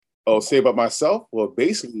Oh, say about myself? Well,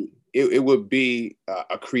 basically, it would be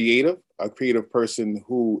a creative person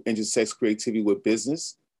who intersects creativity with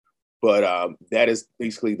business. But that is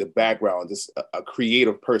basically the background, just a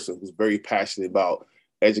creative person who's very passionate about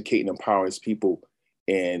educating and empowering his people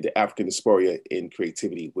and the African diaspora in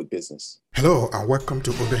creativity with business. Hello and welcome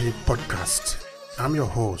to Obehi Podcast. I'm your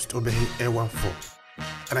host, Obehi Ewanfo,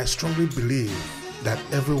 and I strongly believe that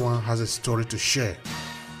everyone has a story to share.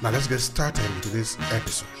 Now let's get started into this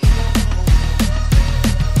episode.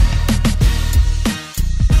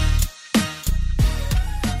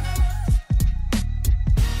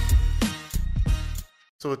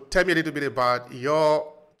 So tell me a little bit about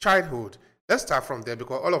your childhood. Let's start from there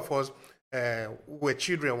because all of us were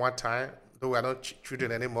children one time, though we are not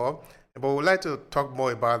children anymore. But we'd like to talk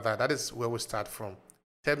more about that. That is where we start from.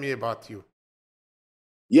 Tell me about you.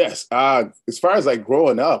 Yes, as far as like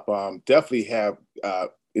growing up, definitely have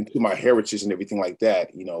into my heritage and everything like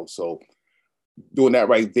that. So doing that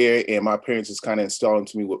right there, and my parents just kind of installing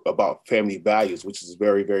to me about family values, which is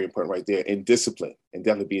very, very important right there, and discipline, and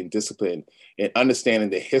definitely being disciplined and understanding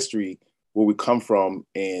the history where we come from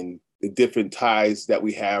and the different ties that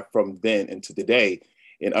we have from then into today,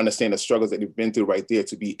 and understand the struggles that we've been through right there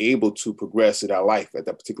to be able to progress in our life at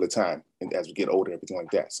that particular time, and as we get older, everything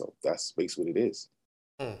like that. So that's basically what it is.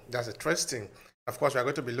 That's interesting. Of course, we are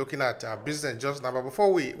going to be looking at business just now, but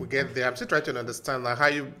before we get there, I'm still trying to understand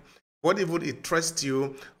what even interests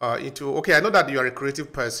you into. Okay, I know that you are a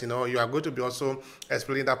creative person. You are going to be also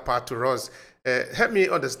explaining that part to us. Help me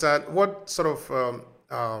understand what sort of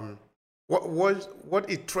what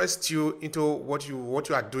interests you into what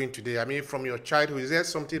you are doing today. I mean, from your childhood, is there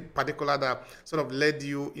something particular that sort of led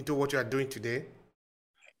you into what you are doing today?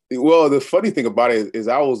 Well, the funny thing about it is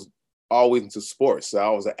I was always into sports. So I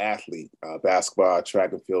was an athlete, basketball,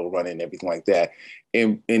 track and field, running, everything like that.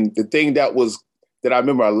 And the thing that I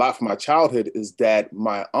remember a lot from my childhood is that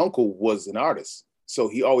my uncle was an artist. So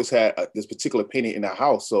he always had this particular painting in the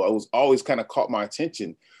house. So it was always kind of caught my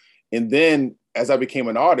attention. And then as I became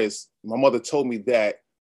an artist, my mother told me that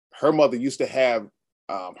her mother used to have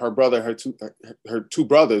her brother, her two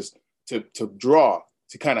brothers to draw,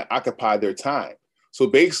 to kind of occupy their time. So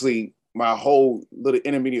basically, my whole little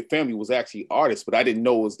intermediate family was actually artists, but I didn't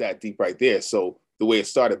know it was that deep right there. So the way it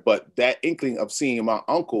started, but that inkling of seeing my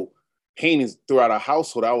uncle paintings throughout our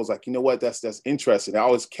household, I was like, you know what, that's interesting. I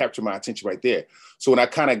always captured my attention right there. So when I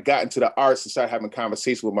kind of got into the arts and started having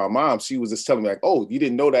conversation with my mom, she was just telling me like, oh, you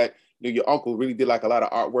didn't know that your uncle really did like a lot of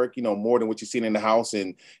artwork, more than what you've seen in the house.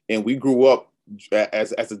 And we grew up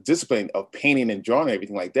as a discipline of painting and drawing and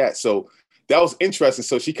everything like that. So that was interesting.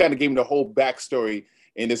 So she kind of gave me the whole backstory,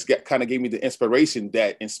 and this kind of gave me the inspiration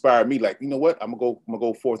that inspired me. Like, you know what, I'm gonna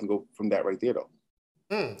go forth and go from that right there, though.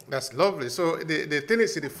 That's lovely. So the thing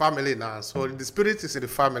is in the family now. So the spirit is in the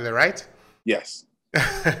family, right? Yes.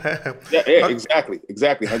 Okay. Yeah, exactly,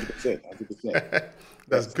 100%, 100%.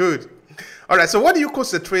 That's good. All right. So what do you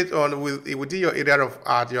concentrate on within your area of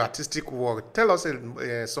art, your artistic work? Tell us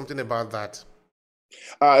something about that.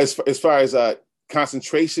 As far as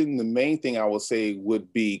concentration, the main thing I would say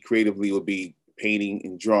would be creatively would be painting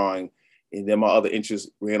and drawing. And then my other interests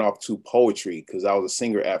ran off to poetry because I was a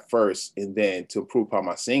singer at first. And then to improve upon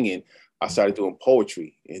my singing, I started doing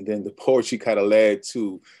poetry. And then the poetry kind of led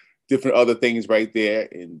to different other things right there.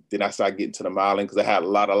 And then I started getting to the modeling because I had a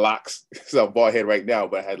lot of locks. So I'm bald head right now,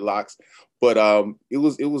 but I had locks. But it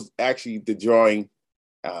was actually the drawing,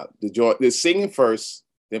 the singing first.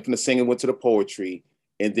 Then from the singing went to the poetry,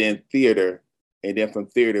 and then theater. And then from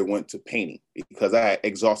theater went to painting because I had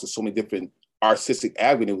exhausted so many different artistic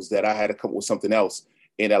avenues that I had to come up with something else.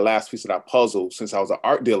 And that last piece of that puzzle, since I was an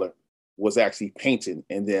art dealer, was actually painting.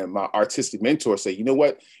 And then my artistic mentor said, you know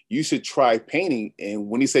what, you should try painting. And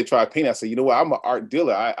when he said try painting, I said, you know what, I'm an art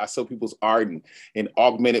dealer. I sell people's art and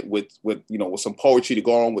augment it with some poetry to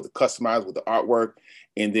go on with the customized with the artwork.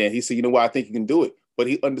 And then he said, you know what, I think you can do it. But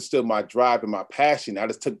he understood my drive and my passion. I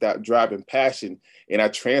just took that drive and passion and I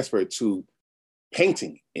transferred to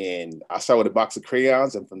painting. And I started with a box of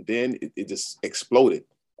crayons, and from then it just exploded.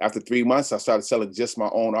 After 3 months, I started selling just my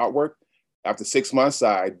own artwork. After 6 months,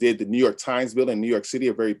 I did the New York Times building in New York City,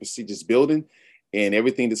 a very prestigious building, and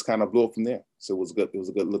everything just kind of blew up from there. So it was good. It was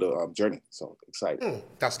a good little journey. So excited.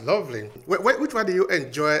 That's lovely. Which one do you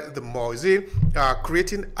enjoy the more? Is it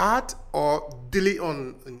creating art or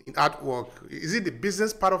dealing in artwork? Is it the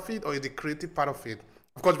business part of it or is the creative part of it?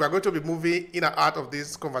 Of course, we are going to be moving in and out of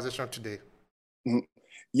this conversation today. Mhm.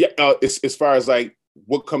 Yeah, as far as like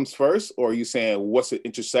what comes first, or are you saying what's the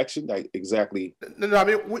intersection? Like exactly. No, I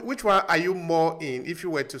mean, which one are you more in? If you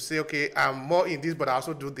were to say, okay, I'm more in this, but I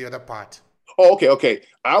also do the other part. Oh, okay.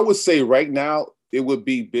 I would say right now it would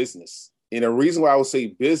be business. And the reason why I would say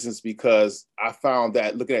business, because I found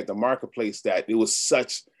that looking at the marketplace, that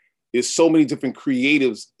there's so many different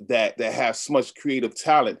creatives that have so much creative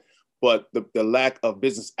talent, but the lack of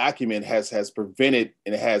business acumen has prevented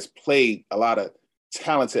and has plagued a lot of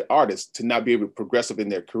talented artists to not be able to progress in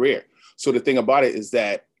their career. So the thing about it is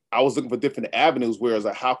that I was looking for different avenues, whereas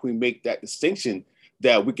like, how can we make that distinction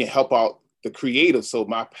that we can help out the creatives? So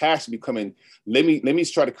my passion becoming, let me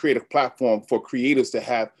try to create a platform for creatives to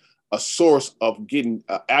have a source of getting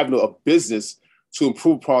an avenue of business to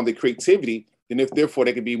improve upon their creativity, and if therefore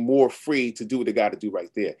they can be more free to do what they got to do right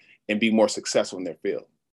there and be more successful in their field.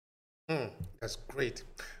 That's great.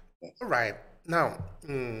 Yes. All right. Now,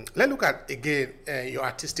 let's look at again your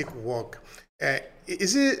artistic work.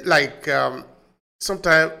 Is it like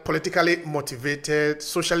sometimes politically motivated,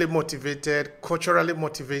 socially motivated, culturally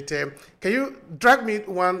motivated? Can you drag me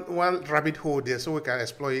one rabbit hole there so we can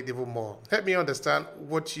explore it even more? Help me understand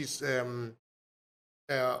what is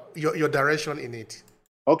your direction in it.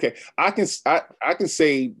 Okay, I can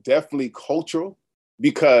say definitely cultural,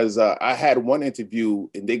 because I had one interview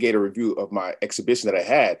and they gave a review of my exhibition that I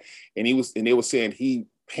had, and they were saying he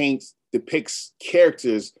depicts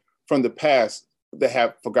characters from the past that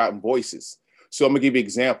have forgotten voices. So I'm gonna give you an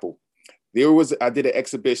example. I did an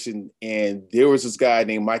exhibition, and there was this guy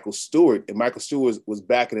named Michael Stewart, and Michael Stewart was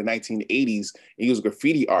back in the 1980s, and he was a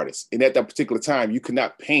graffiti artist. And at that particular time, you could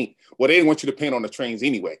not paint. Well, they didn't want you to paint on the trains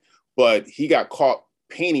anyway, but he got caught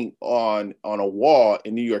painting on a wall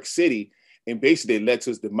in New York City, and basically it led to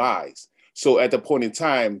his demise. So at the point in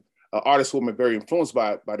time, an artist woman very influenced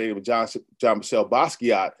by the name of Jean-Michel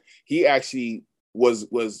Basquiat, he actually was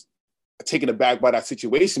taken aback by that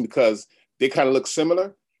situation because they kind of look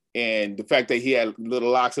similar. And the fact that he had little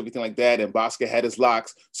locks, everything like that, and Basquiat had his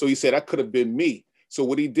locks. So he said, that could have been me. So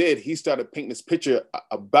what he did, he started painting this picture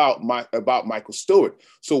about Michael Stewart.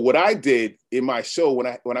 So what I did in my show,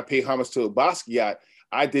 when I paid homage to Basquiat,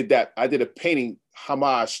 I did a painting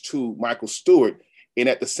homage to Michael Stewart. And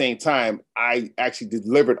at the same time, I actually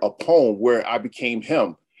delivered a poem where I became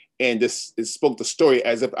him. And it spoke the story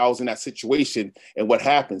as if I was in that situation and what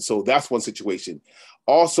happened. So that's one situation.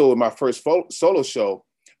 Also, in my first solo show,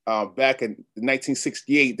 back in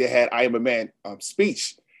 1968, they had I Am a Man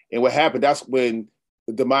speech. And what happened, that's when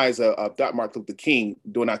the demise of Dr. Martin Luther King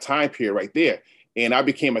during that time period right there. And I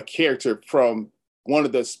became a character from one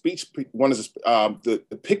of the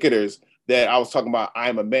the picketers that I was talking about, I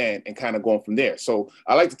Am a Man, and kind of going from there. So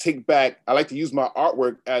I like to use my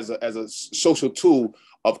artwork as a social tool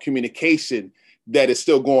of communication that is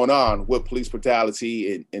still going on with police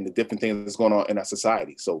brutality and the different things that's going on in our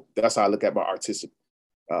society. So that's how I look at my artistic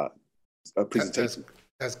presentation.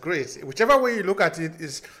 That's great. Whichever way you look at it,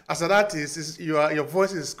 is as an artist, your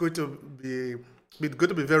voice is going to be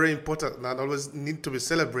very important and always need to be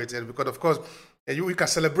celebrated, because of course you can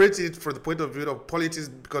celebrate it from the point of view of politics,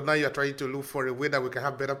 because now you are trying to look for a way that we can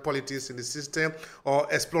have better politics in the system, or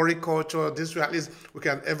exploring culture. This way at least we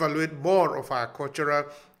can evaluate more of our cultural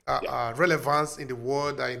relevance in the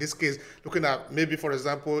world. In this case, looking at maybe, for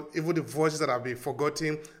example, even the voices that have been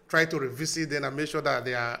forgotten, try to revisit them and make sure that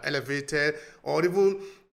they are elevated, or even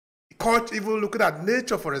looking at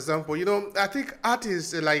nature, for example. You know, I think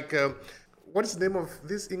artists like, what is the name of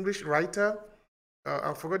this English writer?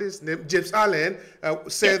 I forgot his name. James Allen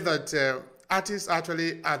said that artists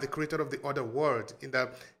actually are the creator of the other world, in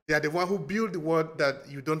that they are the one who build the world that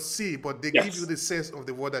you don't see, but they give you the sense of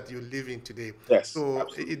the world that you live in today. Yes, so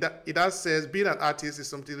it does says being an artist is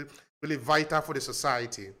something really vital for the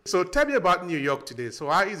society. So tell me about New York today. So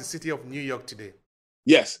how is the city of New York today?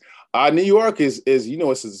 Yes, New York is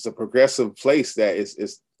it's a progressive place that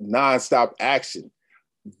is nonstop action.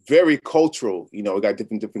 Very cultural, we got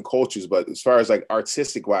different cultures, but as far as like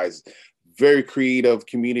artistic wise, very creative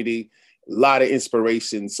community, a lot of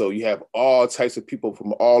inspiration. So you have all types of people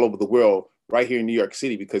from all over the world right here in New York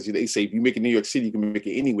City, because they say if you make it in New York City, you can make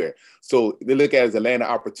it anywhere. So they look at it as a land of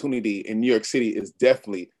opportunity, and New York City is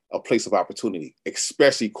definitely a place of opportunity,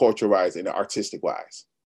 especially culture wise and artistic wise.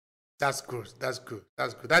 That's good. That's good.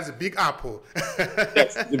 That's good. That's a big apple.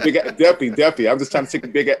 Yes, definitely. I'm just trying to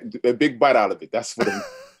take a big bite out of it. That's what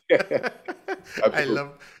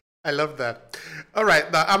I love that. All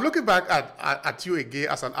right. Now I'm looking back at you again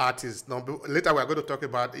as an artist. Now, later we're going to talk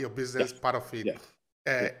about your business part of it.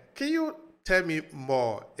 Can you tell me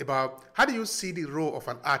more about how do you see the role of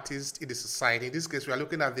an artist in the society? In this case, we are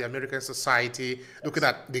looking at the American society, looking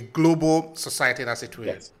at the global society as it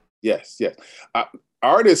were. Yes.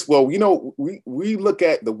 Artists, well, we look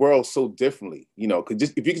at the world so differently, because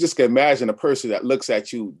if you could just imagine a person that looks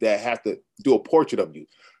at you that have to do a portrait of you,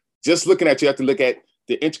 just looking at you, have to look at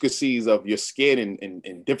the intricacies of your skin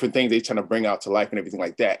and different things they're trying to bring out to life and everything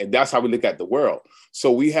like that. And that's how we look at the world.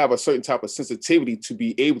 So we have a certain type of sensitivity to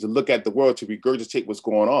be able to look at the world, to regurgitate what's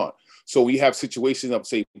going on. So we have situations of,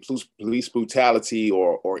 say, police brutality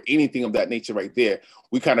or anything of that nature right there.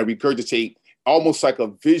 We kind of regurgitate almost like a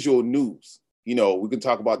visual news. You know, we can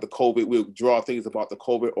talk about the COVID. We'll draw things about the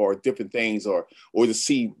COVID or different things, or to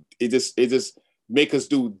see it just make us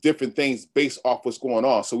do different things based off what's going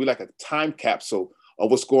on. So we like a time capsule of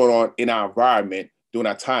what's going on in our environment during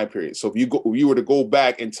our time period. So if you were to go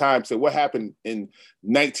back in time, say what happened in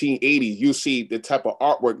 1980, you see the type of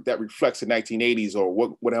artwork that reflects the 1980s or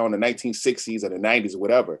what went on in the 1960s or the 90s or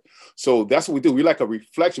whatever. So that's what we do. We like a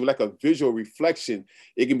reflection. We like a visual reflection.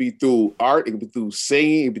 It can be through art. It can be through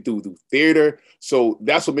singing. It can be through theater. So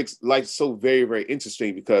that's what makes life so very, very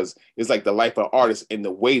interesting, because it's like the life of artists and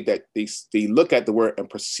the way that they look at the world and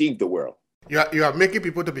perceive the world. You are making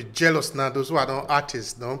people to be jealous now, those who are not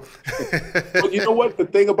artists, no? But you know what? The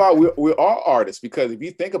thing about we're all artists, because if you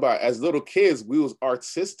think about it, as little kids, we was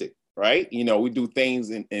artistic, right? You know, we do things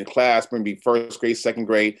in class, maybe first grade, second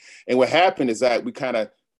grade. And what happened is that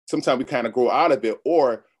sometimes we kind of grow out of it,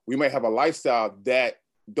 or we might have a lifestyle that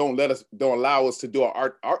don't allow us to do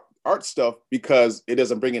our art stuff because it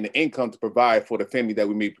doesn't bring in the income to provide for the family that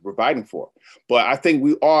we may be providing for. But I think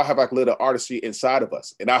we all have like a little artistry inside of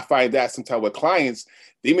us. And I find that sometimes with clients,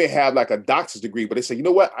 they may have like a doctor's degree, but they say, you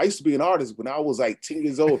know what? I used to be an artist when I was like 10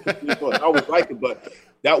 years old, 15 years old. I was like it, but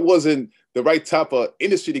that wasn't the right type of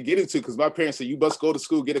industry to get into, because my parents said, you must go to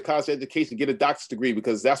school, get a college education, get a doctor's degree,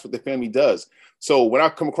 because that's what the family does. So when I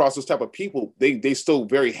come across those type of people, they still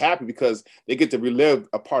very happy because they get to relive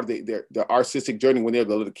a part of their artistic journey when they're a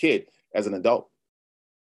little kid as an adult.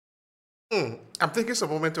 I'm taking some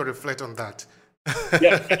moment to reflect on that.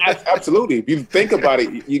 Yeah, absolutely. If you think about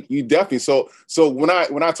it, you definitely. So when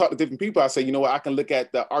I talk to different people, I say, you know what, I can look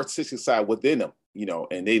at the artistic side within them, you know,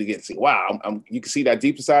 and they get to say, wow, you can see that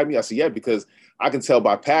deep inside me. I say, yeah, because I can tell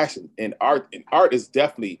by passion, and art is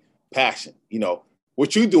definitely passion. You know,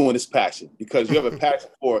 what you're doing is passion, because you have a passion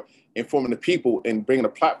for informing the people and bringing a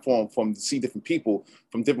platform to see different people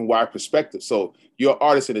from different wide perspectives. So you're an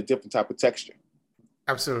artist in a different type of texture.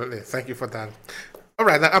 Absolutely. Thank you for that. All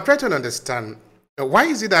right. Now, I'm trying to understand. Why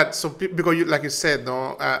is it that some people, because like you said,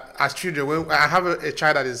 no, as children, when I have a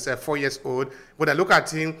child that is 4 years old, when I look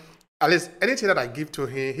at him, at least anything that I give to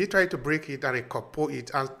him, he tries to break it and incorporate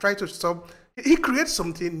it and try to stop. He creates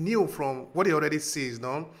something new from what he already sees,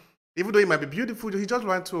 no? Even though it might be beautiful, he just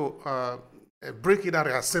wants to break it and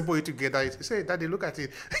assemble it together. He say, Daddy, look at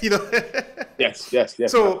it, you know? Yes.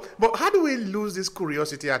 So, but how do we lose this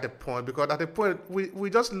curiosity at the point? Because at the point, we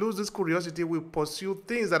just lose this curiosity. We pursue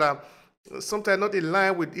things that are sometimes not in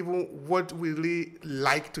line with even what we really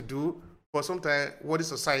like to do, but sometimes what the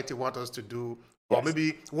society wants us to do, or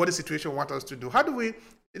maybe what the situation wants us to do. How do we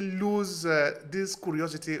lose this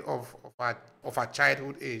curiosity of our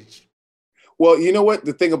childhood age? Well, you know what?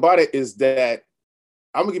 The thing about it is that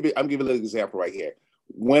I'm gonna give you a little example right here.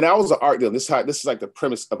 When I was an art dealer, this is like the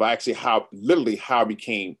premise of actually how I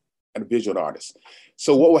became a visual artist.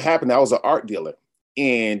 So what would happen? I was an art dealer.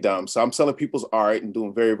 And so I'm selling people's art and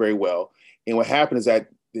doing very, very well. And what happened is that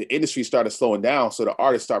the industry started slowing down. So the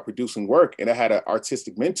artists started producing work, and I had an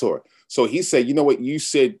artistic mentor. So he said, you know what, you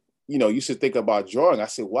should think about drawing. I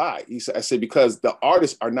said, why? I said, because the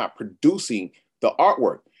artists are not producing the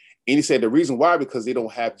artwork. And he said, the reason why, because they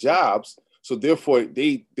don't have jobs. So therefore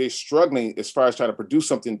they're struggling as far as trying to produce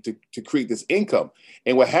something to create this income.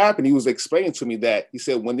 And what happened, he was explaining to me that he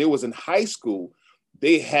said when they was in high school,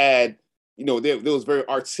 they had, you know, they was very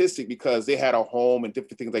artistic because they had a home and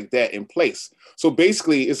different things like that in place. So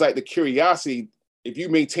basically it's like the curiosity, if you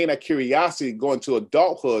maintain that curiosity going to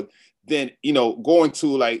adulthood, then, you know, going to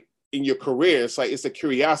like in your career, it's like, it's the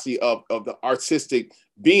curiosity of the artistic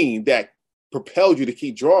being that propelled you to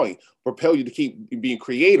keep drawing, propel you to keep being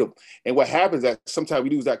creative. And what happens is that sometimes we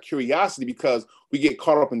lose that curiosity because we get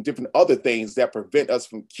caught up in different other things that prevent us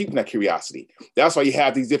from keeping that curiosity. That's why you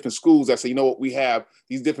have these different schools that say, you know what, we have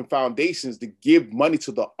these different foundations to give money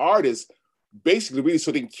to the artists, basically really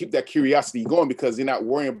so they can keep that curiosity going, because they're not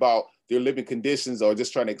worrying about their living conditions or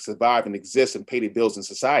just trying to survive and exist and pay their bills in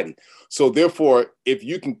society. So therefore, if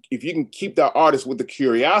you can keep that artist with the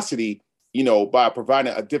curiosity, you know, by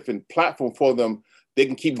providing a different platform for them, they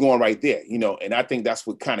can keep going right there, you know. And I think that's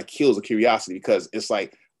what kind of kills the curiosity, because it's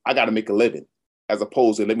like, I got to make a living, as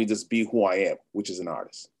opposed to let me just be who I am, which is an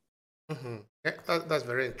artist. Mm-hmm. Yeah, that's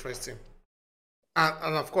very interesting.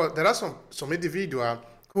 And of course, there are some individuals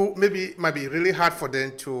who maybe might be really hard for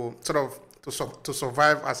them to sort of to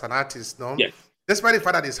survive as an artist, no? Yes. Despite the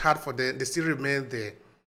fact that it's hard for them, they still remain there.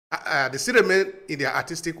 they still remain in their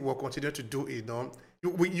artistic work, continue to do it.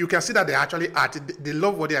 You can see that they actually art. They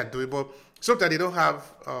love what they are doing, but sometimes they don't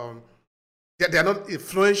have. They are not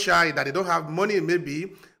influential. That they don't have money,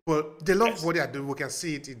 maybe, but they love Yes. what they are doing. We can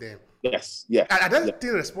see it in them. Yes. Yes. Are they Yes.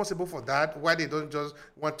 still responsible for that? Why they don't just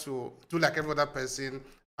want to do like every other person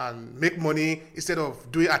and make money instead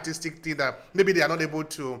of doing artistic thing that maybe they are not able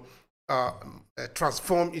to uh,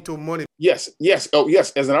 transform into money? Yes, yes, oh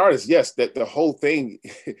yes. As an artist, yes, that the whole thing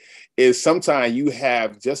is sometimes you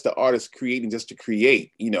have just the artist creating just to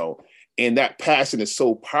create, and that passion is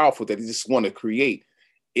so powerful that they just want to create,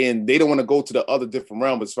 and they don't want to go to the other different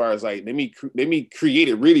realm as far as like let me create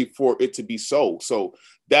it really for it to be sold. So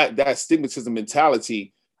that stigmatism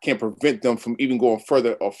mentality can prevent them from even going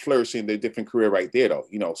further or flourishing their different career right there,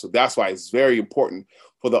 though. So that's why it's very important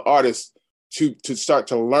for the artist to start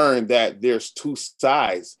to learn that there's two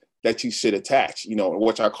sides that you should attach,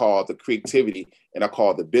 which I call the creativity and I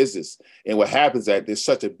call the business. And what happens is that there's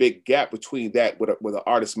such a big gap between that with an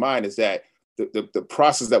artist's mind is that the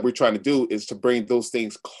process that we're trying to do is to bring those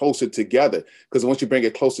things closer together. Because once you bring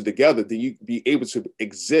it closer together, then you be able to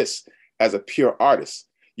exist as a pure artist.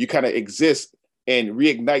 You kind of exist and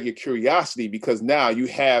reignite your curiosity because now you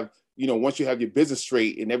have, once you have your business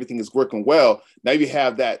straight and everything is working well, now you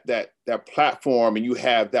have that platform and you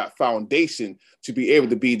have that foundation to be able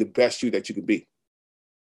to be the best you that you could be.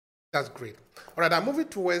 That's great. All right, I'm moving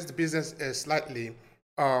towards the business slightly.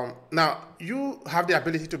 Now you have the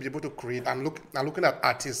ability to be able to create. I'm looking at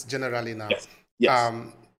artists generally now. Yes. Yes.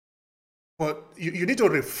 But you need to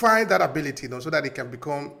refine that ability, so that it can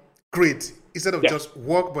become great instead of just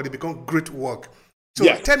work, but it become great work. So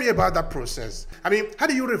tell me about that process. I mean, how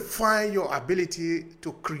do you refine your ability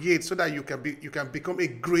to create so that you can become a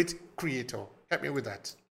great creator? Help me with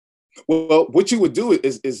that. Well, what you would do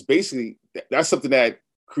is basically that's something that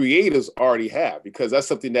creators already have because that's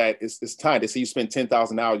something that is time. They say you spend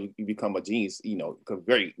 10,000 hours, you become a genius. Become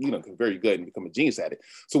very good and become a genius at it.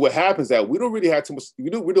 So what happens is that we don't really have too much. We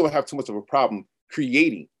don't have too much of a problem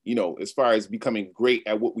creating. As far as becoming great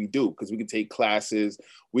at what we do because we can take classes,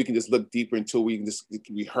 we can just look deeper into it, we can just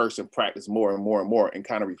rehearse and practice more and more and more and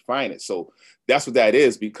kind of refine it. So that's what that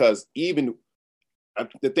is because even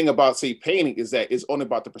the thing about, say, painting is that it's only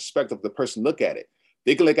about the perspective of the person look at it.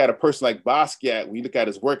 They can look at a person like Basquiat, when you look at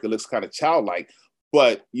his work, it looks kind of childlike,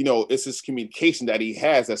 but, it's this communication that he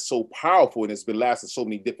has that's so powerful and it's been lasting so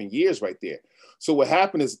many different years right there. So what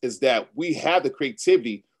happened is that we have the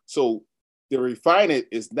creativity. So the refine it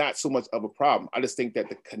is not so much of a problem. I just think that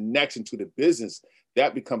the connection to the business,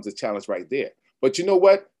 that becomes a challenge right there. But you know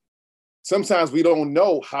what? Sometimes we don't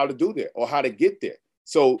know how to do that or how to get there.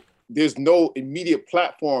 So there's no immediate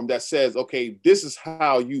platform that says, okay, this is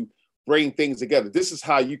how you bring things together. This is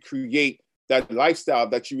how you create that lifestyle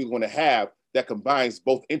that you really want to have that combines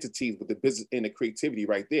both entities with the business and the creativity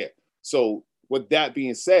right there. So with that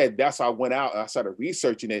being said, that's how I went out and I started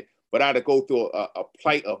researching it, but I had to go through a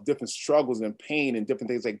plight of different struggles and pain and different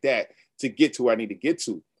things like that to get to where I need to get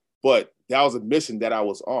to. But that was a mission that I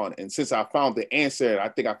was on. And since I found the answer, and I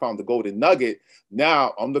think I found the golden nugget,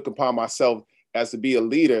 now I'm looking upon myself as to be a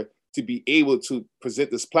leader to be able to present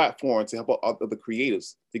this platform to help other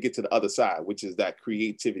creatives to get to the other side, which is that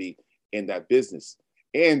creativity in that business.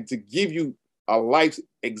 And to give you a life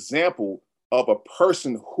example of a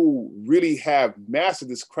person who really have mastered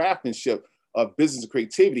this craftsmanship of business and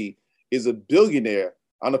creativity is a billionaire.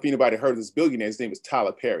 I don't know if anybody heard of this billionaire. His name is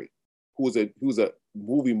Tyler Perry, who's a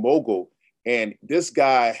movie mogul. And this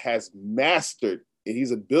guy has mastered, and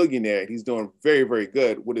he's a billionaire. He's doing very, very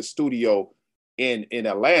good with a studio in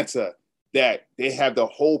Atlanta that they have the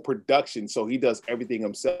whole production. So he does everything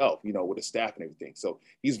himself, with the staff and everything. So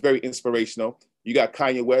he's very inspirational. You got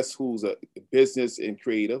Kanye West, who's a business and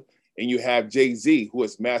creative, and you have Jay-Z, who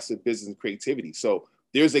has massive business and creativity. So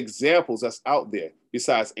there's examples that's out there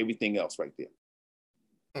besides everything else right there.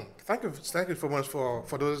 Thank you so much for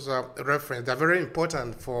those references. They're very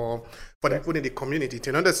important for the people in the community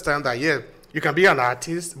to understand that, you can be an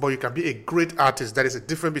artist, but you can be a great artist. There is a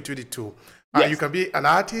difference between the two. You can be an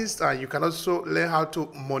artist, and you can also learn how to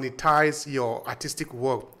monetize your artistic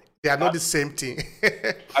work. They are not the same thing.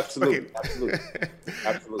 Absolutely, absolutely,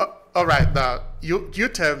 absolutely. All right, now you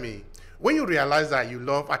tell me, when you realize that you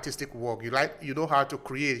love artistic work, you know how to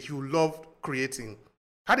create, you love creating.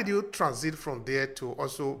 How did you transit from there to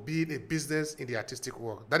also being a business in the artistic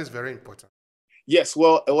world? That is very important. Yes,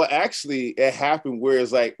 well, actually, it happened where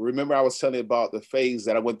it's like, remember I was telling you about the phase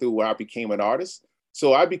that I went through where I became an artist?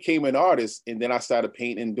 So I became an artist, and then I started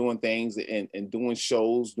painting, doing things, and doing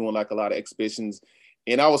shows, doing like a lot of exhibitions.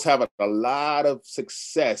 And I was having a lot of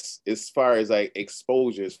success as far as like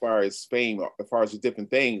exposure, as far as fame, as far as different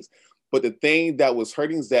things. But the thing that was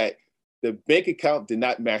hurting is that the bank account did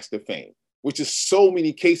not match the fame, which is so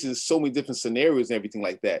many cases, so many different scenarios and everything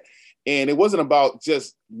like that. And it wasn't about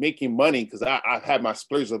just making money, because I had my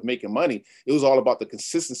splurge of making money. It was all about the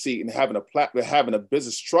consistency and having a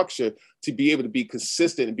business structure to be able to be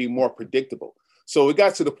consistent and be more predictable. So it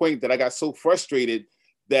got to the point that I got so frustrated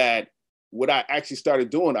that what I actually started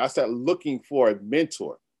doing, I started looking for a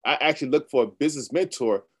mentor. I actually looked for a business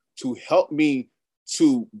mentor to help me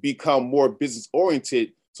to become more business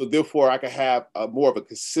oriented. So therefore I could have more of a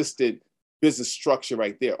consistent business structure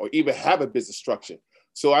right there, or even have a business structure.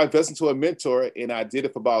 So I invested into a mentor, and I did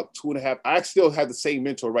it for about 2.5. I still have the same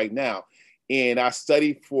mentor right now. And I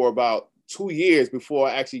studied for about 2 years before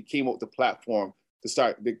I actually came up with the platform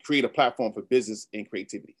to create a platform for business and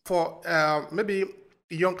creativity. For maybe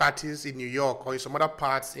young artists in New York or in some other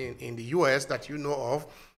parts in the US that you know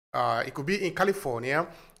of, it could be in California,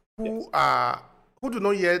 who Yes. who do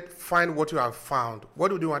not yet find what you have found.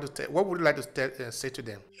 What would you want to what would you like to say to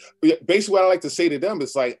them? Basically, what I like to say to them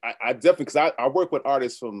is like, I definitely, because I work with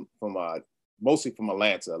artists from mostly from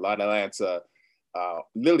Atlanta, a lot of Atlanta,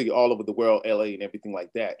 literally all over the world, LA and everything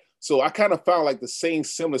like that. So I kind of found like the same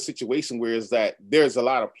similar situation, where is that there's a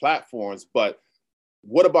lot of platforms, but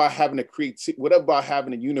what about having what about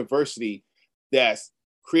having a university that's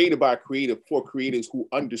created by a creative for creatives who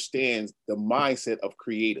understands the mindset of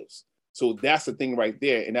creatives? So that's the thing right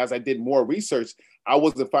there. And as I did more research, I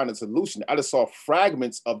wasn't finding a solution. I just saw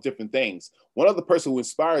fragments of different things. One other person who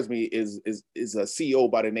inspires me is a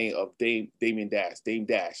CEO by the name of Dame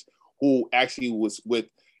Dash, who actually was with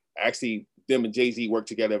them and Jay-Z worked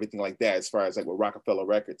together, everything like that, as far as like with Rockefeller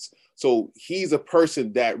Records. So he's a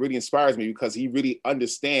person that really inspires me, because he really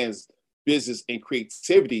understands business and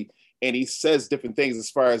creativity. And he says different things as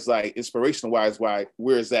far as like inspirational wise,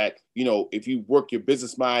 whereas that, if you work your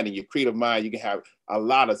business mind and your creative mind, you can have a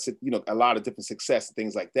lot of different success and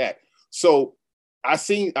things like that. So I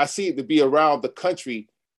see it to be around the country,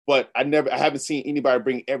 but I haven't seen anybody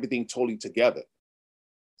bring everything totally together.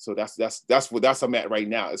 So that's I'm at right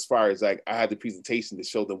now, as far as like I had the presentation to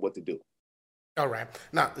show them what to do. All right.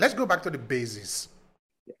 Now let's go back to the basis.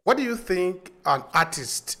 What do you think an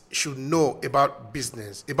artist should know about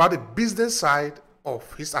business, about the business side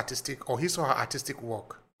of his artistic or his or her artistic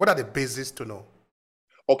work? What are the basics to know?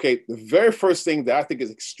 Okay, the very first thing that I think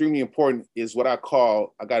is extremely important is what I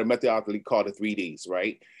got a methodology called the 3Ds,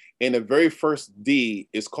 right? And the very first D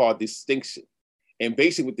is called distinction. And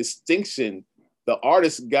basically with distinction, the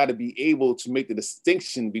artist got to be able to make the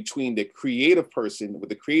distinction between the creative person with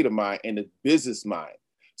the creative mind and the business mind.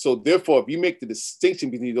 So therefore, if you make the distinction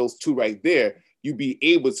between those two right there, you be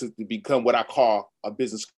able to become what I call a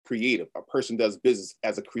business creative. A person does business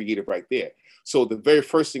as a creative right there. So the very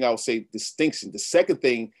first thing I would say, distinction. The second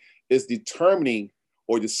thing is determining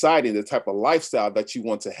or deciding the type of lifestyle that you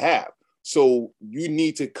want to have. So you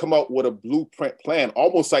need to come up with a blueprint plan,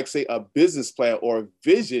 almost like say a business plan or a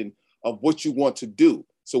vision of what you want to do.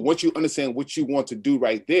 So once you understand what you want to do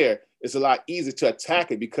right there, it's a lot easier to attack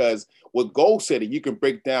it, because with goal setting, you can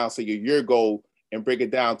break down, say, your year goal and break it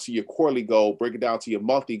down to your quarterly goal, break it down to your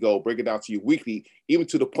monthly goal, break it down to your weekly, even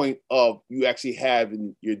to the point of you actually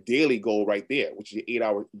having your daily goal right there, which is your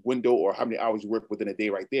 8-hour window or how many hours you work within a day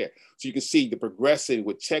right there. So you can see the progression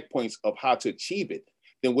with checkpoints of how to achieve it.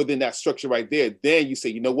 Then within that structure right there, then you say,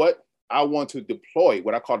 you know what? I want to deploy.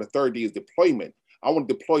 What I call the third D is deployment. I want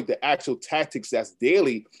to deploy the actual tactics that's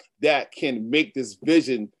daily that can make this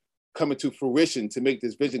vision come into fruition, to make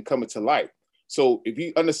this vision come into life. So if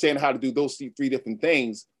you understand how to do those three different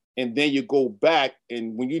things, and then you go back,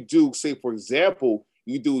 and when you do, say, for example,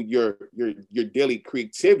 you do your daily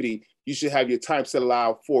creativity, you should have your time set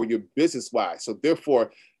allowed for your business wise. So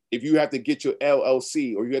therefore, if you have to get your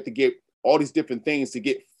LLC, or you have to get all these different things to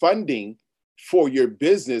get funding for your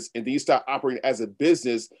business, and then you start operating as a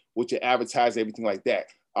business with your advertising, everything like that.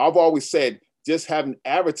 I've always said, just having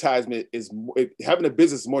advertisement having a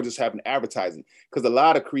business is more just having advertising, because a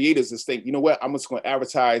lot of creators just think, you know what, I'm just going to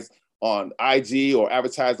advertise on IG or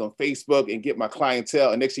advertise on Facebook and get my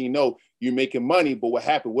clientele. And next thing you know, you're making money. But what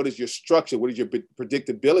happened? What is your structure? What is your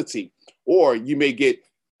predictability? Or you may get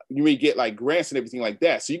like grants and everything like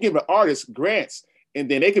that. So you give an artist grants, and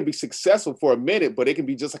then they can be successful for a minute, but they can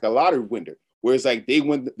be just like a lottery winner. Whereas like they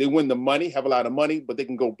win the money, have a lot of money, but they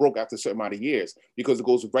can go broke after a certain amount of years, because it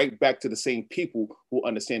goes right back to the same people who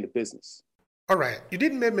understand the business. All right. You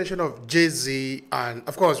did make mention of Jay-Z, and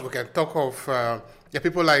of course we can talk of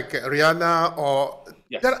people like Rihanna, or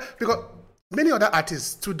Yes. because many other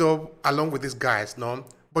artists stood up along with these guys, no?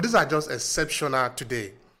 but these are just exceptional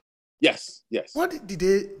today. Yes, yes. What did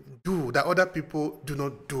they do that other people do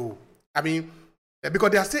not do? I mean,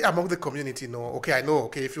 because they are still among the community, no. Okay, I know.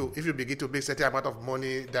 Okay, if you begin to make certain amount of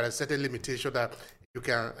money, there is certain limitation that you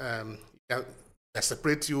can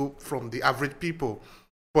separate you from the average people.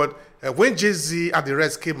 But when Jay-Z and the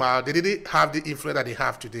rest came out, they didn't have the influence that they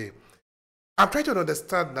have today. I'm trying to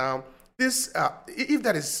understand now this if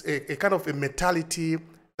there is a kind of a mentality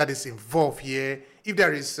that is involved here, if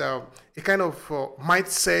there is a kind of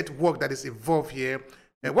mindset work that is involved here,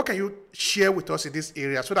 what can you share with us in this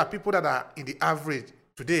area so that people that are in the average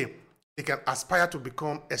today, they can aspire to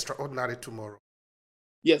become extraordinary tomorrow?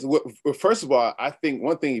 Yes. Well, first of all, I think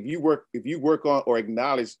one thing, if you work on or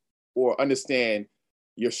acknowledge or understand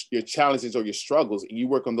your challenges or your struggles, and you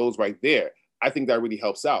work on those right there, I think that really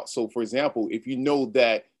helps out. So, for example, if you know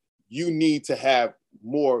that you need to have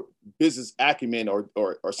more business acumen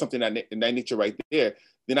or something in that nature right there,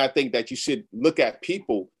 then I think that you should look at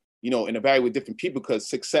people, and evaluate different people, because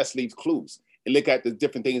success leaves clues, and look at the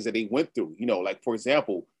different things that they went through. Like, for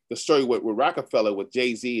example, the story with Rockefeller, with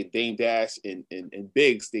Jay-Z and Dame Dash and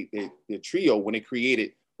Biggs, the trio, when they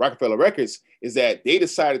created Rockefeller Records, is that they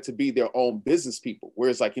decided to be their own business people.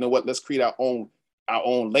 Whereas, like, you know what, let's create our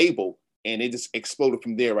own label, and it just exploded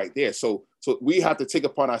from there right there. So we have to take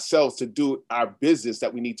upon ourselves to do our business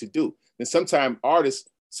that we need to do. And sometimes artists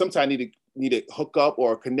need to hook up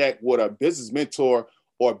or connect with a business mentor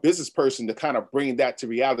or a business person to kind of bring that to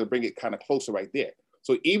reality, bring it kind of closer right there.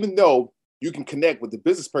 So even though you can connect with the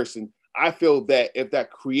business person, I feel that if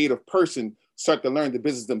that creative person start to learn the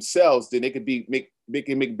business themselves, then they could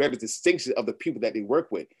make better distinction of the people that they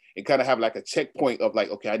work with, and kind of have like a checkpoint of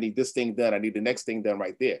like, okay, I need this thing done, I need the next thing done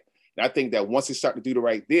right there. And I think that once they start to do the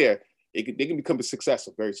right there, they can become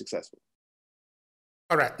successful, very successful.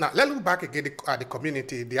 All right, now let's look back again at the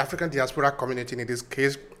community, the African diaspora community in this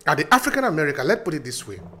case, at the African American, let's put it this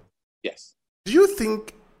way. Yes. Do you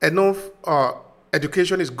think enough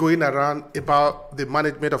education is going around about the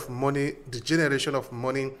management of money, the generation of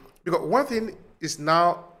money? Because one thing is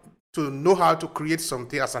now to know how to create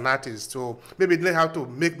something as an artist, so maybe learn how to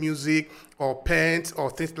make music or paint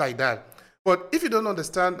or things like that. But if you don't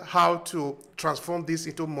understand how to transform this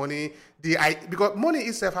into money, because money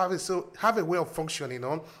itself have a way of functioning.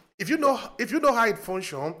 If you know how it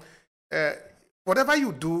functions, whatever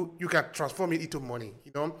you do, you can transform it into money.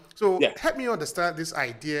 So Yeah. help me understand this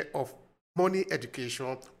idea of money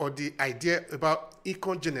education, or the idea about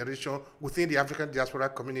income generation within the African diaspora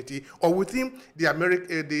community, or within the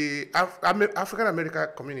African American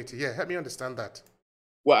community. Yeah, help me understand that.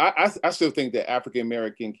 Well, I still think that African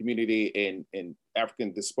American community and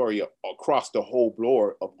African diaspora across the whole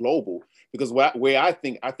floor of global, because where I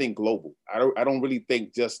think global. I don't really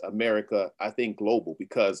think just America. I think global,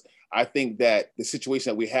 because I think that the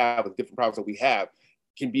situation that we have, the different problems that we have,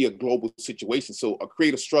 can be a global situation. So a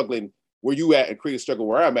creative struggling where you at and creative struggle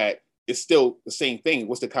where I'm at, it's still the same thing.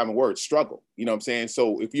 What's the common word? Struggle. You know what I'm saying?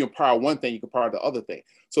 So if you empower one thing, you can empower the other thing.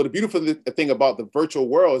 So the beautiful thing about the virtual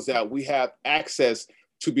world is that we have access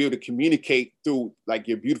to be able to communicate through like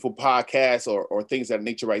your beautiful podcasts or things of that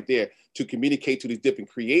nature right there, to communicate to these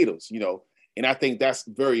different creators, and I think that's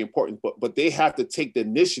very important. But they have to take the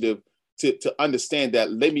initiative to understand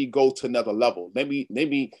that, let me go to another level. Let me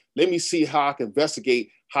see how I can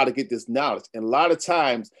investigate how to get this knowledge. And a lot of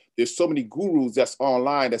times there's so many gurus that's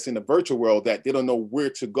online, that's in the virtual world, that they don't know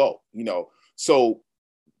where to go, So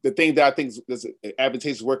the thing that I think is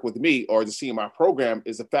advantageous work with me, or to see in my program,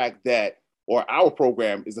 is the fact that, or our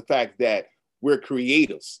program is the fact that we're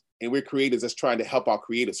creatives, and we're creators that's trying to help our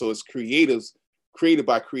creators. So it's creatives created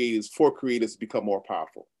by creators for creators to become more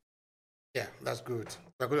powerful. Yeah, that's good.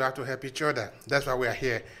 We're going to have to help each other. That's why we are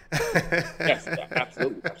here. Yes,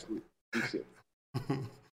 absolutely.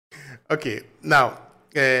 Okay, now,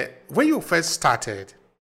 when you first started,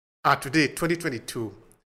 today, 2022,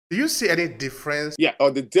 do you see any difference? Yeah,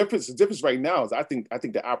 the difference right now is I think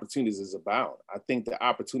the opportunities is abound. I think the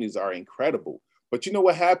opportunities are incredible. But you know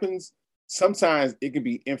what happens? Sometimes it can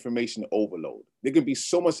be information overload. There can be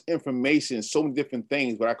so much information, so many different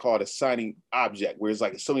things, what I call a shiny object, where it's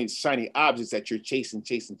like so many shiny objects that you're chasing.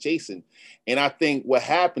 And I think what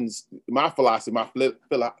happens, my philosophy, my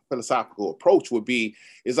philosophical approach would be,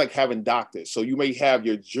 is like having doctors. So you may have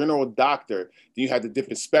your general doctor, then you have the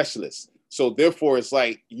different specialists. So therefore, it's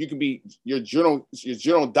like you can be your general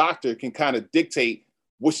doctor can kind of dictate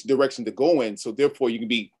which direction to go in. So therefore, you can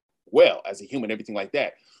be well as a human, everything like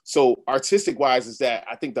that. So artistic wise, is that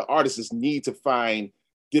I think the artists just need to find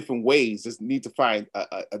different ways, just need to find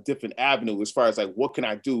a different avenue as far as like, what can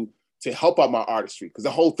I do to help out my artistry? Because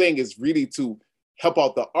the whole thing is really to help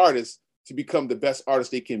out the artist to become the best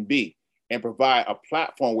artist they can be and provide a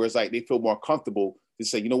platform where it's like they feel more comfortable to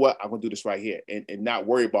say, you know what, I'm going to do this right here and not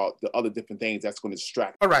worry about the other different things that's going to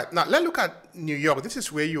distract. All right. Now, let's look at New York. This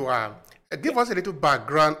is where you are. Give us a little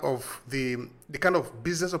background of the kind of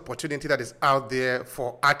business opportunity that is out there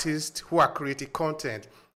for artists who are creating content,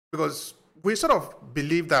 because we sort of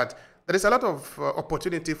believe that there is a lot of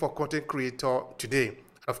opportunity for content creator today.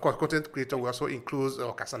 Of course, content creator will also include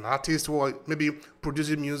as an artist who are maybe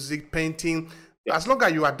producing music, painting. Yeah. As long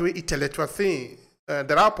as you are doing intellectual thing,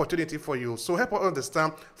 there are opportunity for you. So help us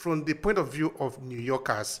understand from the point of view of New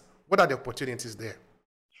Yorkers, what are the opportunities there?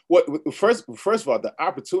 Well, first of all, the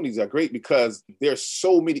opportunities are great because there's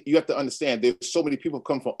so many. You have to understand there's so many people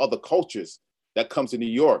come from other cultures that come to New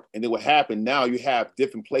York, and then what happened now? You have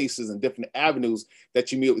different places and different avenues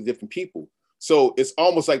that you meet with different people. So it's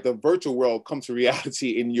almost like the virtual world comes to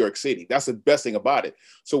reality in New York City. That's the best thing about it.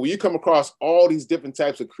 So when you come across all these different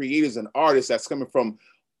types of creators and artists that's coming from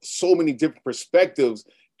so many different perspectives,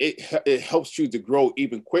 it helps you to grow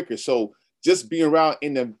even quicker. So just being around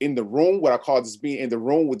in the room, what I call just being in the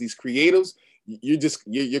room with these creatives,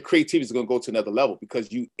 your creativity is going to go to another level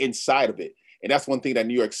because you inside of it. And that's one thing that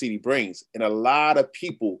New York City brings. And a lot of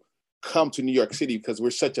people come to New York City because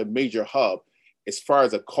we're such a major hub as far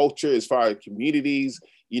as a culture, as far as communities,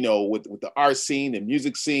 with the art scene and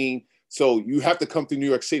music scene. So you have to come to New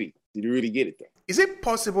York City to really get it there. Is it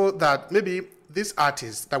possible that maybe these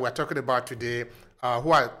artists that we're talking about today,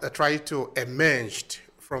 who are trying to emerge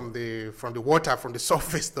from the water, from the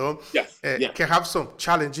surface, though, yes. Can have some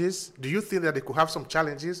challenges? Do you think that they could have some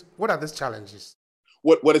challenges? What are these challenges?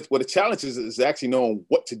 What the challenge is actually knowing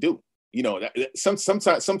what to do.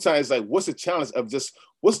 Sometimes like, what's the challenge of just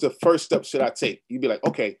what's the first step should I take? You'd be like,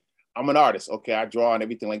 okay, I'm an artist. Okay, I draw and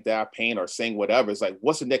everything like that. I paint or sing, whatever. It's like,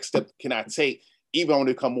 what's the next step can I take? Even when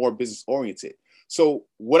I become more business oriented. So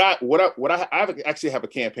I actually have a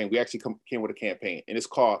campaign. We actually came with a campaign, and it's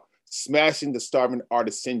called Smashing the Starving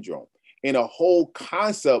Artist Syndrome. And the whole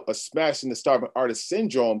concept of Smashing the Starving Artist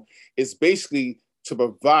Syndrome is basically to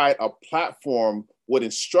provide a platform with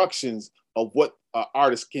instructions of what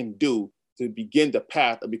artists can do to begin the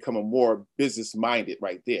path of becoming more business minded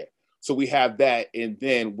right there. So we have that. And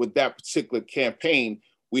then with that particular campaign,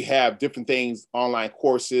 we have different things, online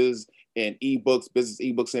courses and ebooks, business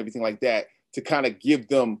ebooks and everything like that to kind of give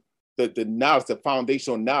them the knowledge, the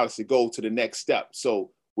foundational knowledge to go to the next step.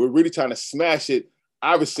 So we're really trying to smash it.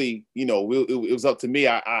 Obviously, it was up to me.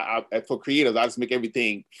 I for creators, I just make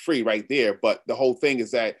everything free right there. But the whole thing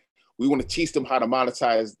is that we want to teach them how to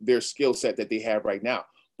monetize their skill set that they have right now.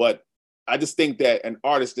 But I just think that an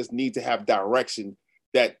artist just needs to have direction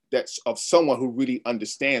that's of someone who really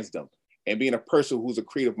understands them. And being a person who's a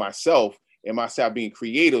creative myself and myself being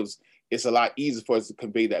creatives, it's a lot easier for us to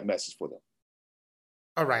convey that message for them.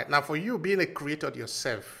 All right. Now, for you being a creator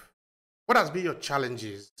yourself, what has been your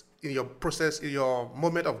challenges in your process, in your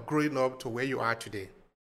moment of growing up to where you are today?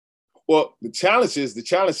 Well, the challenge is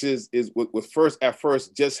with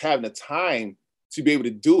first just having the time to be able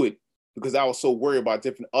to do it because I was so worried about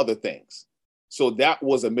different other things. So that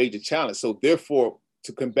was a major challenge. So therefore,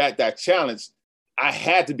 to combat that challenge, I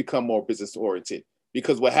had to become more business oriented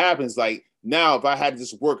because what happens, like now, if I had to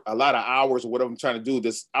just work a lot of hours or whatever I'm trying to do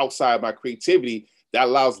this outside my creativity, that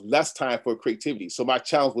allows less time for creativity. So my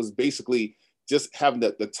challenge was basically just having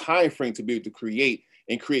the time frame to be able to create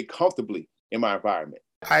and create comfortably in my environment.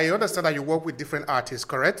 I understand that you work with different artists,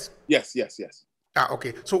 correct? Yes.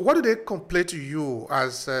 Okay. So what do they complain to you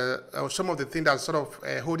as some of the things that sort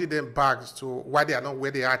of holding them back to why they are not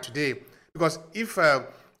where they are today? Because if I'm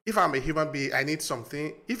a human being, I need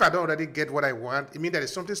something. If I don't already get what I want, it means there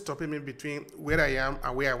is something stopping me between where I am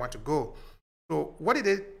and where I want to go. So what did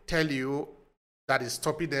they tell you that is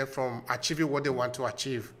stopping them from achieving what they want to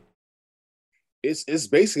achieve? It's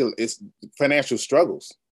basically financial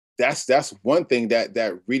struggles. That's one thing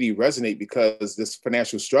that really resonate because this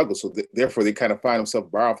financial struggle. So therefore they kind of find themselves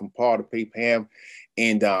borrowing from Paul to pay Pam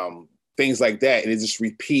and things like that. And it just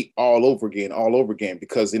repeat all over again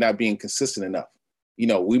because they're not being consistent enough.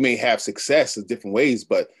 We may have success in different ways,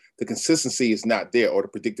 but the consistency is not there or the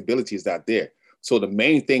predictability is not there. So the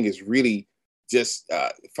main thing is really just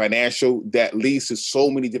financial that leads to so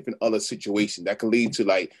many different other situations that can lead to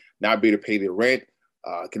like not be able to pay their rent,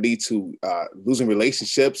 can lead to losing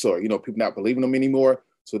relationships or, people not believing them anymore.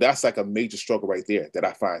 So that's like a major struggle right there that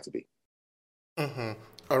I find to be. Mm-hmm.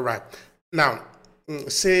 All right. Now,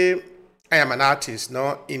 say I am an artist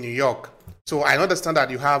in New York. So I understand that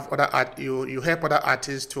you have you help other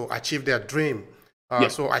artists to achieve their dream.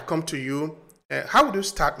 So I come to you. How would you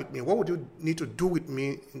start with me? What would you need to do with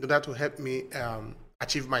me in order to help me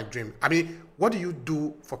achieve my dream? I mean, what do you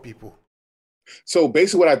do for people? So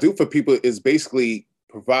basically, what I do for people is basically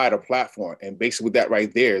provide a platform, and basically with that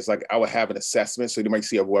right there is like I would have an assessment. So they might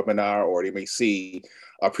see a webinar or they may see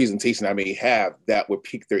a presentation I may have that would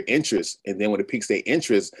pique their interest, and then when it piques their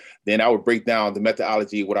interest, then I would break down the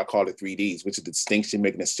methodology, what I call the 3Ds, which is the distinction,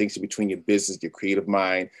 making a distinction between your business, your creative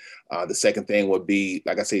mind. The second thing would be,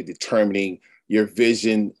 like I say, determining your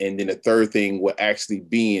vision, and then the third thing would actually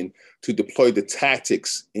being to deploy the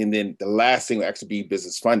tactics, and then the last thing will actually be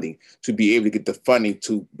business funding, to be able to get the funding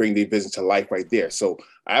to bring their business to life right there. So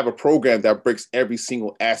I have a program that breaks every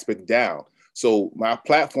single aspect down. So my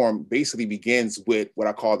platform basically begins with what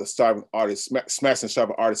I call the starving artist, smash and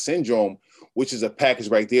starving artist syndrome, which is a package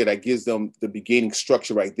right there that gives them the beginning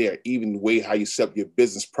structure right there, even the way how you set up your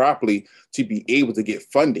business properly to be able to get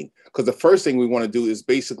funding. Because the first thing we want to do is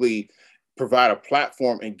basically provide a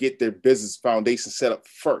platform and get their business foundation set up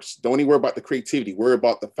first. Don't even worry about the creativity. Worry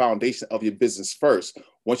about the foundation of your business first.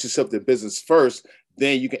 Once you set up the business first,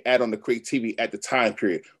 then you can add on the creativity at the time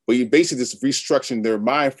period. But you're basically just restructuring their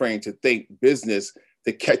mind frame to think business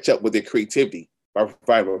to catch up with their creativity by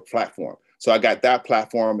providing a platform. So I got that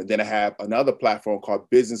platform, and then I have another platform called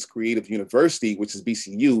Business Creative University, which is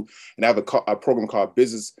BCU, and I have a program called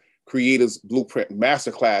Business Creators Blueprint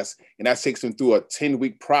Masterclass, and that takes them through a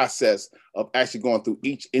 10-week process of actually going through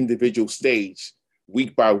each individual stage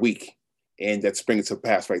week by week, and that's bringing it to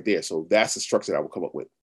pass right there. So that's the structure that I will come up with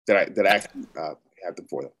that I actually have them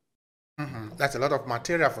for them. That's a lot of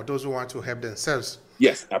material for those who want to help themselves.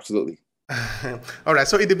 Yes, absolutely. All right.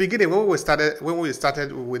 So in the beginning, when we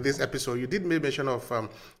started with this episode, you did make mention of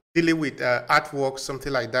dealing with artwork,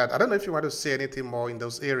 something like that. I don't know if you want to say anything more in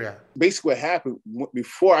those areas. Basically, what happened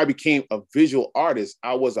before I became a visual artist,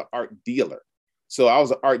 I was an art dealer. So I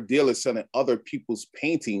was an art dealer selling other people's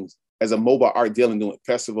paintings as a mobile art dealer, doing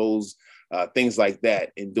festivals, things like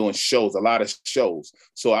that, and doing shows, a lot of shows.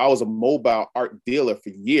 So I was a mobile art dealer for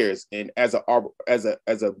years. And as a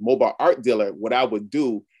mobile art dealer, what I would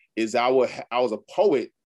do is I was a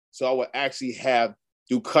poet. So I would actually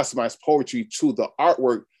do customized poetry to the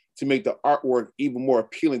artwork to make the artwork even more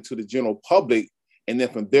appealing to the general public. And then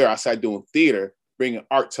from there, I started doing theater, bringing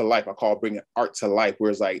art to life. I call it bringing art to life,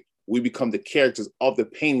 where it's like we become the characters of the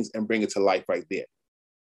paintings and bring it to life right there.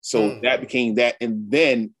 So that became that. And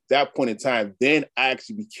then that point in time, then I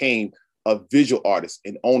actually became a visual artist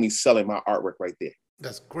and only selling my artwork right there.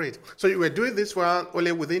 That's great. So you were doing this one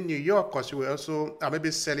only within New York, because you were also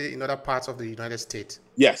maybe selling in other parts of the United States.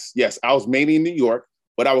 Yes. I was mainly in New York,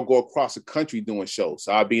 but I would go across the country doing shows.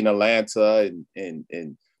 So I'd be in Atlanta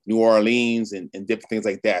and New Orleans and different things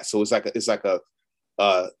like that. So it's like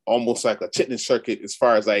a almost like a chitlin circuit as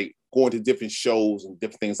far as like going to different shows and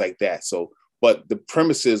different things like that. So, but the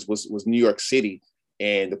premises was New York City,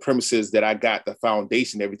 and the premises that I got the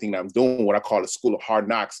foundation, everything that I'm doing, what I call the School of Hard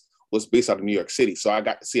Knocks, was based out of New York City. So I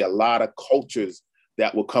got to see a lot of cultures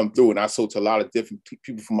that will come through, and I sold to a lot of different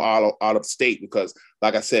people from all out of state, because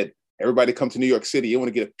like I said, everybody come to New York City, you want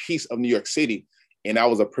to get a piece of New York City. And I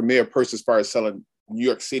was a premier person as far as selling New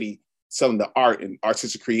York City, selling the art and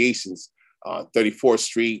artistic creations, 34th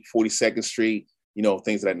Street, 42nd Street,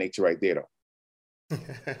 things of that nature right there though.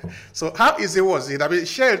 So how easy was it? I mean,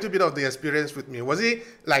 share a little bit of the experience with me. Was it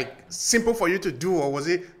like simple for you to do, or was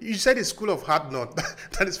it, you said it's School of Hard Knocks.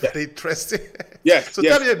 That is very interesting. Yes. So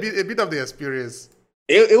tell me a bit of the experience.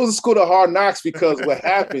 It was a School of Hard Knocks because what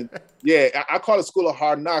happened, I call it School of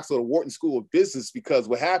Hard Knocks, or the Wharton School of Business, because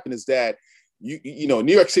what happened is that you know,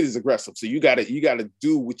 New York City is aggressive. So you gotta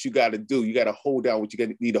do what you gotta do. You gotta hold down what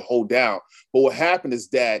you need to hold down. But what happened is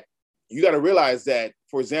that you gotta realize that,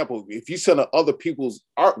 for example, if you sell other people's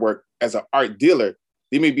artwork as an art dealer,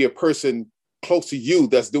 there may be a person close to you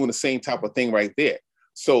that's doing the same type of thing right there.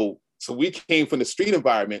 So we came from the street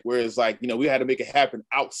environment where it's like, we had to make it happen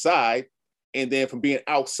outside. And then from being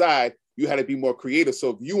outside, you had to be more creative. So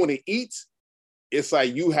if you want to eat, it's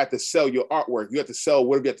like you have to sell your artwork. You have to sell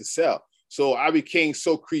whatever you have to sell. So I became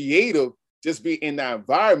so creative just being in that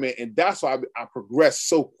environment. And that's why I progressed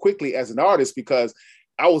so quickly as an artist, because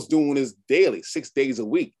I was doing this daily, 6 days a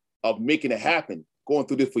week of making it happen, going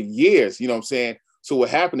through this for years. You know what I'm saying? So what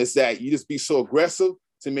happened is that you just be so aggressive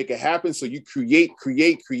to make it happen. So you create to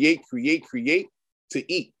eat.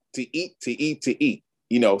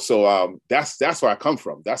 So that's where I come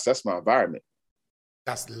from. That's my environment.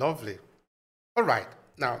 That's lovely. All right.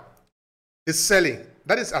 Now, the selling,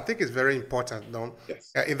 that is, I think, is very important, no?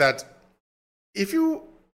 Yes. In that if you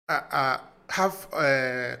have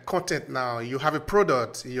content now, you have a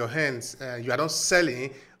product in your hands, you are not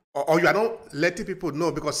selling, or you are not letting people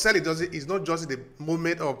know, because selling is not just the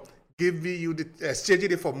moment of giving you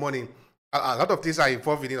exchanging it for money. A lot of things are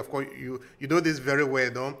involved in it. Of course, you know this very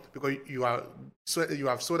well, no? Because you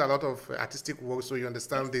have sold a lot of artistic work, so you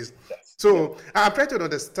understand this. Yes. So I'm trying to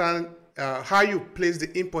understand how you place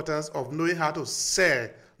the importance of knowing how to sell,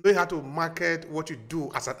 knowing how to market what you do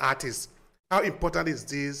as an artist. How important is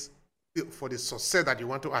this for the success that you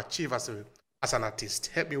want to achieve as an artist?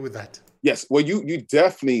 Help me with that. Yes, well, you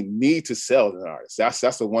definitely need to sell as an artist.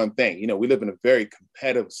 That's the one thing. You know, we live in a very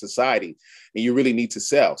competitive society, and you really need to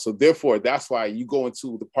sell. So therefore, that's why you go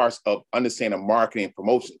into the parts of understanding marketing and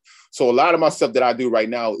promotion. So a lot of my stuff that I do right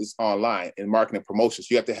now is online in marketing and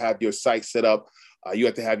promotions. You have to have your site set up. You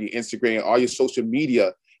have to have your Instagram, all your social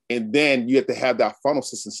media, and then you have to have that funnel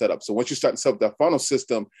system set up. So once you start to set up that funnel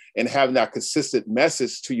system and having that consistent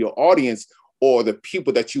message to your audience or the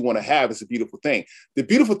people that you want to have, is a beautiful thing. The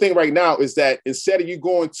beautiful thing right now is that instead of you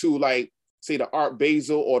going to, like, say, the Art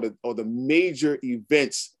Basel or the major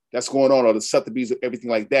events that's going on, or the Sotheby's or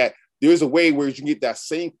everything like that, there's a way where you can get that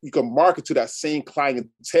same, you can market to that same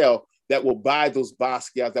clientele that will buy those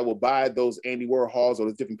Basquiat's, that will buy those Andy Warhols or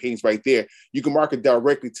the different paintings right there. You can market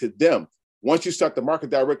directly to them. Once you start to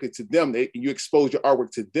market directly to them, you expose your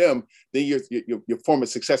artwork to them, then your form of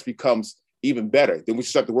success becomes even better. Then we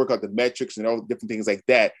start to work out the metrics and all the different things like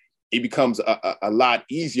that. It becomes a lot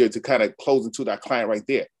easier to kind of close into that client right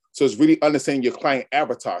there. So it's really understanding your client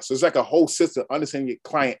avatar. So it's like a whole system, understanding your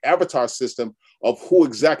client avatar system of who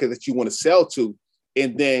exactly that you want to sell to,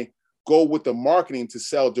 and then go with the marketing to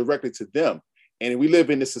sell directly to them. And we live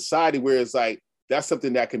in a society where it's like, that's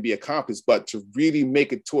something that can be accomplished, but to really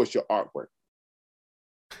make it towards your artwork.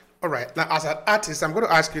 All right. Now, as an artist, I'm going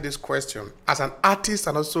to ask you this question. As an artist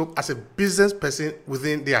and also as a business person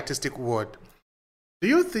within the artistic world, do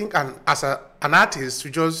you think an artist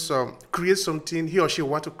should just create something he or she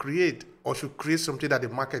want to create, or should create something that the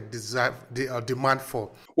market demand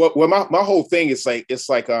for? Well, my whole thing is like, it's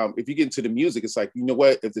like if you get into the music, it's like, you know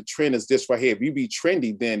what, if the trend is this right here, if you be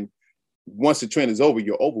trendy, then once the trend is over,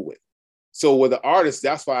 you're over with. So with the artist,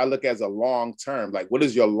 that's why I look as a long term, like, what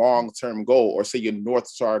is your long term goal, or say your North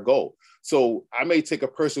Star goal? So I may take a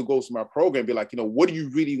person who goes to my program and be like, you know, what do you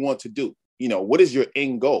really want to do? You know, what is your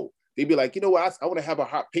end goal? They'd be like, you know what, I want to have a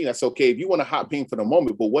hot paint. That's okay. If you want a hot paint for the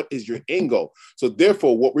moment, but what is your end goal? So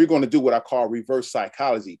therefore, what we're going to do, what I call reverse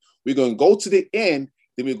psychology, we're going to go to the end,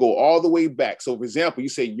 then we go all the way back. So for example, you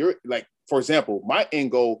say you're like, for example, my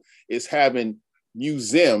end goal is having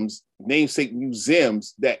museums, namesake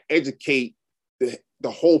museums, that educate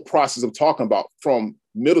the whole process I'm talking about, from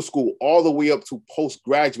middle school all the way up to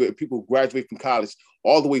postgraduate, people who graduate from college,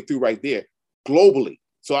 all the way through right there, globally.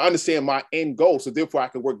 So I understand my end goal. So therefore I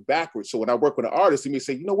can work backwards. So when I work with an artist, you may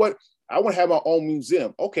say, you know what, I want to have my own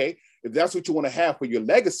museum. Okay, if that's what you want to have for your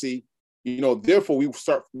legacy, you know, therefore we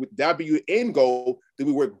start with that be your end goal, then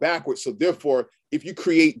we work backwards. So therefore, if you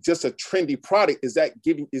create just a trendy product, is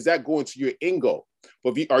that going to your end goal?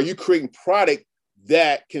 But are you creating product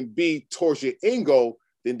that can be towards your end goal,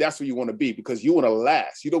 then that's where you want to be, because you want to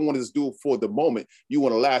last. You don't want to just do it for the moment. You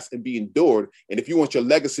want to last and be endured. And if you want your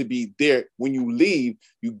legacy to be there when you leave,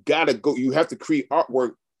 you gotta go. You have to create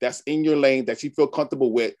artwork that's in your lane, that you feel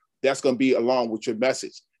comfortable with, that's going to be along with your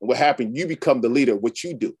message. And what happened? You become the leader of what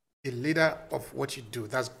you do. The leader of what you do.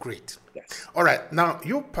 That's great. Yes. All right. Now,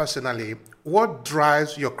 you personally, what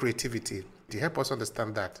drives your creativity? To help us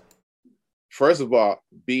understand that. First of all,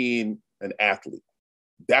 being an athlete.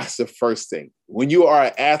 That's the first thing. When you are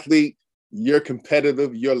an athlete, you're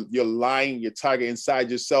competitive, you're lying, you're target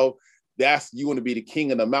inside yourself. You want to be the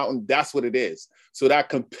king of the mountain. That's what it is. So that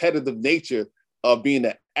competitive nature of being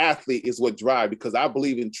an athlete is what drives, because I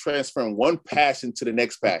believe in transferring one passion to the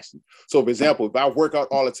next passion. So for example, if I work out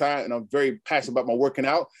all the time and I'm very passionate about my working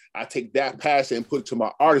out, I take that passion and put it to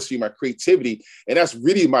my artistry, my creativity. And that's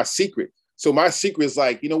really my secret. So my secret is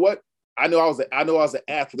like, you know what? I know I was an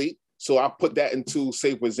athlete. So I put that into,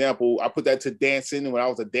 say, for example, I put that to dancing. And when I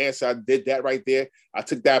was a dancer, I did that right there. I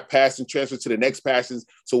took that passion, transferred to the next passions.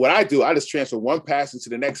 So what I do, I just transfer one passion to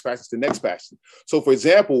the next passion, to the next passion. So for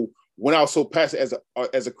example, when I was so passionate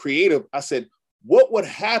as a creative, I said, what would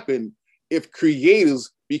happen if creatives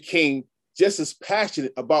became just as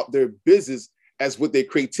passionate about their business as with their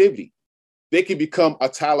creativity? They can become a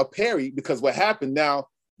Tyler Perry, because what happened now,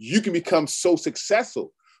 you can become so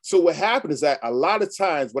successful. So what happened is that a lot of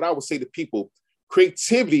times, what I would say to people,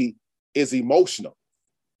 creativity is emotional.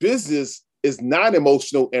 Business is not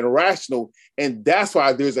emotional and rational. And that's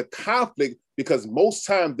why there's a conflict, because most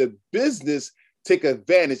times the business take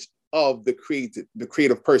advantage of the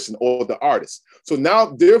creative person or the artist. So now,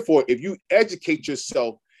 therefore, if you educate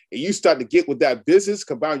yourself and you start to get with that business,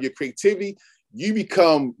 combine your creativity, you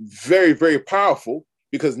become very, very powerful.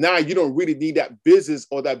 because now you don't really need that business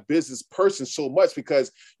or that business person so much,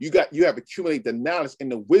 because you have accumulated the knowledge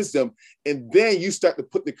and the wisdom, and then you start to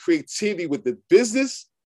put the creativity with the business.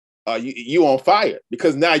 You on fire,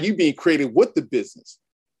 because now you being creative with the business,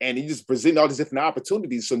 and you just present all these different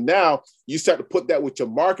opportunities. So now you start to put that with your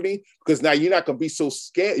marketing, because now you're not going to be so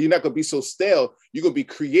scared. You're not going to be so stale. You're going to be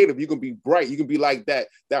creative. You're going to be bright. You can be like that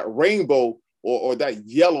rainbow or that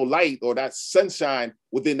yellow light or that sunshine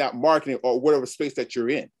within that marketing or whatever space that you're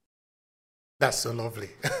in. That's so lovely.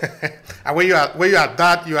 And when you are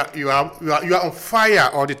that, you are on fire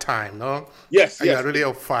all the time, no? Yes, and yes. You are really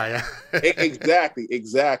on fire. Exactly.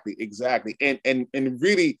 And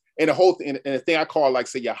really, and the whole thing, and the thing I call, like,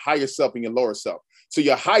 say, your higher self and your lower self. So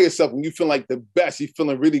your higher self, when you feel like the best, you're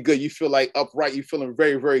feeling really good, you feel like upright, you're feeling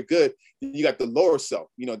very, very good. You got the lower self,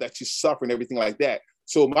 that you suffer and everything like that.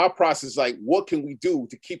 So my process is like, what can we do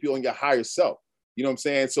to keep you on your higher self? You know what I'm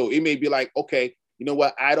saying? So it may be like, okay, you know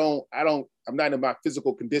what? I'm not in my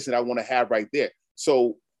physical condition I want to have right there.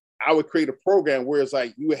 So I would create a program where it's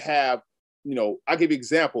like, you would have, I'll give you an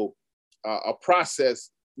example, a process,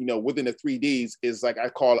 within the 3Ds is like, I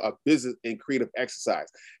call a business and creative exercise.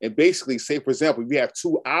 And basically, say, for example, if we have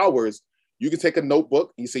 2 hours, you can take a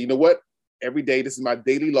notebook and you say, you know what? Every day, this is my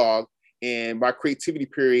daily log. And my creativity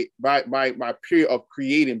period, my period of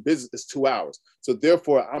creating business is 2 hours. So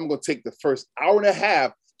therefore, I'm going to take the first hour and a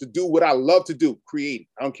half to do what I love to do, creating.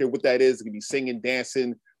 I don't care what that is. It can be singing,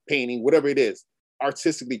 dancing, painting, whatever it is,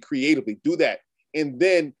 artistically, creatively, do that. And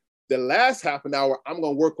then the last half an hour, I'm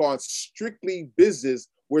going to work on strictly business,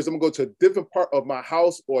 whereas I'm going to go to a different part of my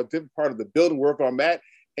house or a different part of the building, wherever I'm at,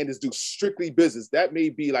 and just do strictly business. That may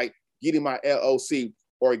be like getting my LLC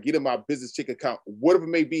or getting my business check account, whatever it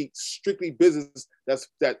may be, strictly business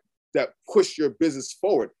that push your business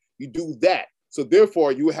forward. You do that. So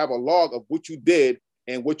therefore, you have a log of what you did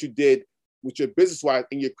and what you did with your business-wise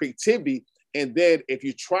and your creativity. And then if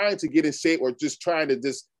you're trying to get in shape or just trying to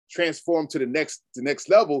just transform to the next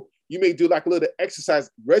level, you may do like a little exercise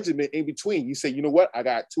regimen in between. You say, you know what? I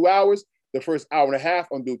got 2 hours, the first hour and a half,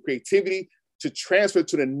 I'm doing creativity to transfer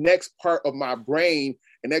to the next part of my brain,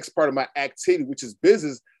 the next part of my activity, which is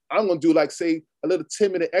business. I'm going to do, like, say, a little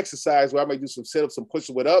 10-minute exercise where I might do some sit-ups, some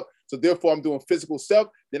push-ups, what up. So therefore, I'm doing physical stuff.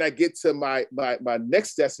 Then I get to my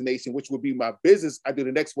next destination, which would be my business. I do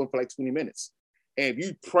the next one for like 20 minutes. And if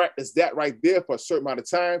you practice that right there for a certain amount of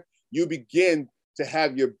time, you begin to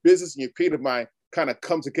have your business and your creative mind kind of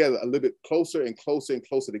come together a little bit closer and closer and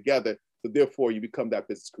closer together. So therefore, you become that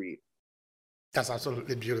business creator. That's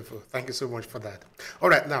absolutely beautiful. Thank you so much for that. All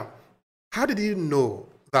right, now, how did you know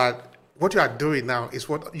that what you are doing now is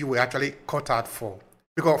what you were actually cut out for?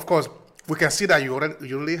 Because, of course, we can see that you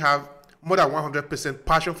really have more than 100%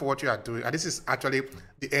 passion for what you are doing. And this is actually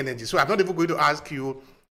the energy. So I'm not even going to ask you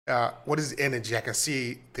what is the energy. I can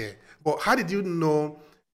see it there. But how did you know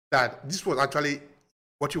that this was actually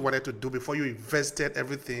what you wanted to do before you invested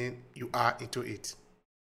everything you are into it?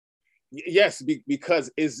 Yes,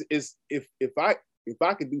 because if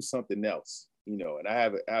I could do something else, and I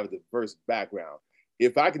have a diverse background,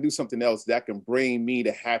 if I can do something else that can bring me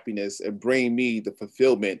the happiness and bring me the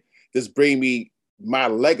fulfillment, just bring me my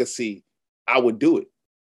legacy, I would do it.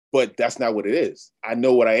 But that's not what it is. I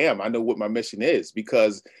know what I am. I know what my mission is,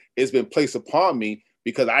 because it's been placed upon me,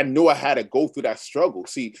 because I know I had to go through that struggle.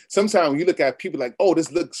 See, sometimes when you look at people like, oh,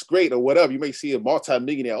 this looks great or whatever, you may see a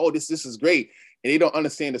multi-millionaire, oh, this is great. And they don't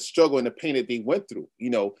understand the struggle and the pain that they went through,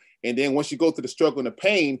 And then once you go through the struggle and the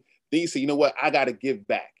pain, then you say, you know what, I got to give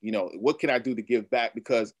back. What can I do to give back?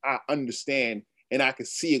 Because I understand and I can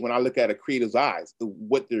see it when I look at a creative's eyes,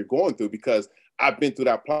 what they're going through, because I've been through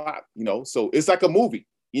that plot, So it's like a movie,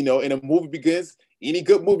 and a movie begins, any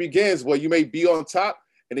good movie begins where you may be on top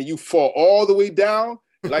and then you fall all the way down,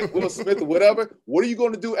 like Will Smith or whatever. What are you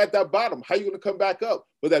going to do at that bottom? How are you going to come back up?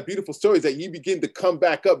 But that beautiful story is that you begin to come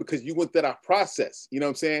back up because you went through that process. You know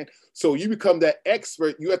what I'm saying? So you become that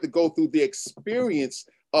expert. You have to go through the experience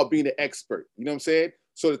of being an expert. You know what I'm saying?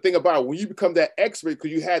 So the thing about it, when you become that expert,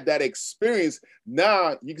 because you had that experience,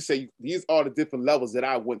 now you can say, these are the different levels that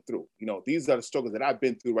I went through. These are the struggles that I've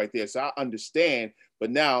been through right there. So I understand,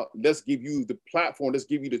 but now let's give you the platform, let's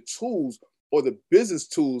give you the tools or the business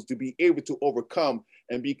tools to be able to overcome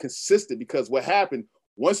and be consistent. Because what happened,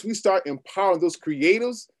 once we start empowering those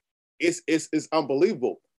creatives, it's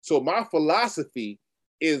unbelievable. So my philosophy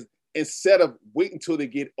is, instead of waiting until they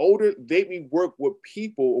get older, they may work with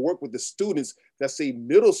people or work with the students that say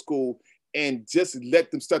middle school and just let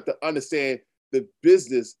them start to understand the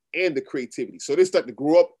business and the creativity. So they start to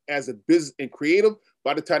grow up as a business and creative.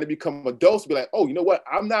 By the time they become adults, be like, oh, you know what?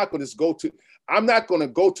 I'm not going to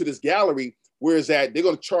go to this gallery whereas that they're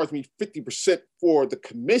going to charge me 50% for the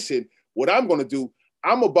commission. What I'm going to do,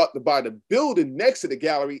 I'm about to buy the building next to the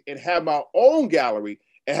gallery and have my own gallery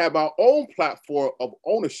and have my own platform of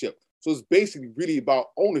ownership. So it's basically really about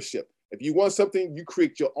ownership. If you want something, you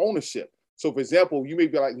create your ownership. So for example, you may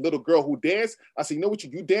be like a little girl who dance. I say, you know what,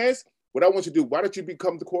 you dance? What I want you to do, why don't you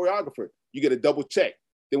become the choreographer? You get a double check.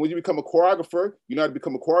 Then when you become a choreographer, you know how to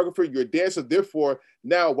become a choreographer, you're a dancer. Therefore,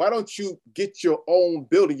 now why don't you get your own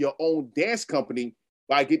building, your own dance company,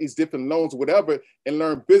 by get these different loans or whatever, and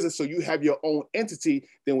learn business so you have your own entity.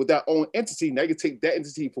 Then with that own entity, now you take that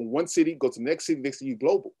entity from one city, go to the next city, next to you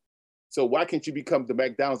global. So why can't you become the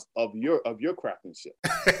McDonald's of your craftsmanship?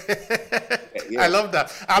 Yeah. I love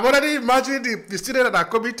that. I'm already imagining the students that are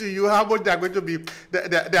coming to you, how much they are going to be.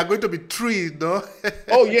 They are going to be treated, no?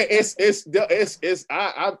 Oh yeah, it's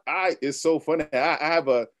so funny. I have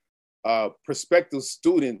a prospective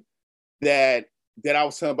student that I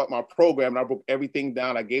was telling about my program, and I broke everything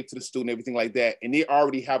down. I gave to the student everything like that, and they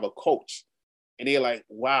already have a coach. And they're like,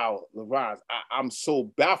 wow, LaRon, I'm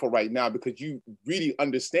so baffled right now because you really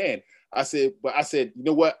understand. I said, you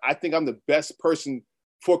know what? I think I'm the best person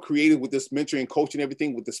for creating with this mentoring, coaching,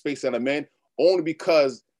 everything with the space that I'm in, only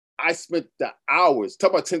because I spent the hours.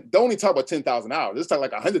 Don't only talk about 10,000 hours. Let's talk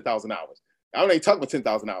like 100,000 hours. I don't even talk about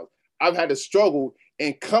 10,000 hours. I've had to struggle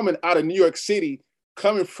and coming out of New York City,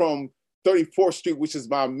 coming from 34th Street, which is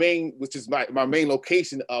my main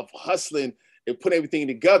location of hustling and putting everything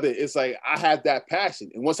together. It's like I have that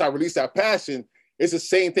passion. And once I release that passion, it's the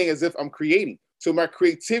same thing as if I'm creating. So my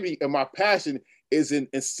creativity and my passion is in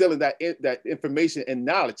instilling that information and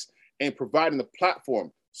knowledge and providing the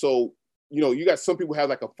platform. So, you know, you got some people have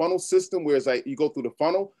like a funnel system where it's like you go through the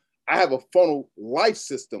funnel. I have a funnel life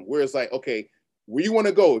system where it's like, okay, where you want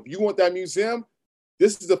to go? If you want that museum,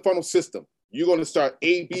 this is the funnel system. You're going to start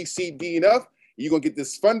A, B, C, D, and F. You're going to get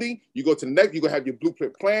this funding. You go to the next, you're going to have your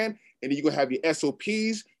blueprint plan, and then you're going to have your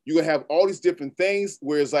SOPs. You're going to have all these different things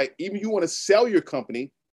where it's like, even you want to sell your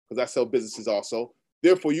company, because I sell businesses also.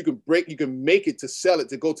 Therefore, you can make it to sell it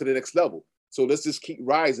to go to the next level. So let's just keep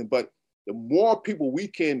rising. But the more people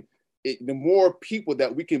the more people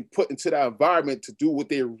that we can put into that environment to do what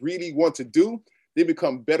they really want to do, they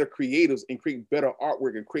become better creatives and create better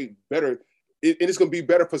artwork and create better, and it's going to be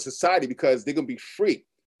better for society because they're going to be free.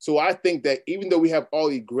 So I think that even though we have all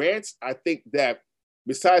these grants, I think that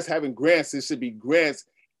besides having grants, there should be grants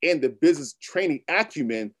in the business training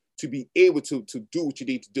acumen to be able to do what you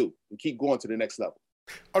need to do and keep going to the next level.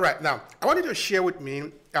 All right, now I want you to share with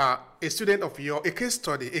me a student of yours, a case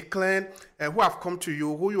study, a client who have come to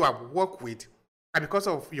you, who you have worked with, and because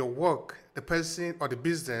of your work, the person or the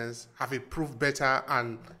business have improved better,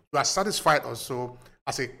 and you are satisfied also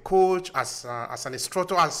as a coach, as an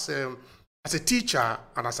instructor, as a teacher,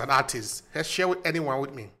 and as an artist. Let's share with anyone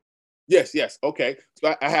with me. Yes. Okay.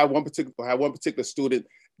 So I have one particular student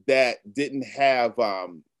that didn't have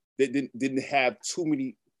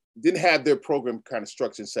didn't have their program kind of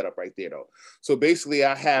structure set up right there though. So basically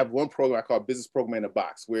I have one program I call Business Program in a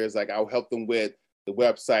Box, whereas like I'll help them with the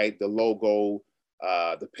website, the logo,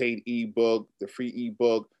 the paid ebook, the free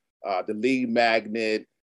ebook, the lead magnet,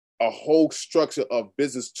 a whole structure of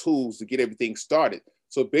business tools to get everything started.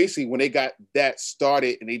 So basically when they got that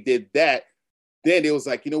started and they did that, then it was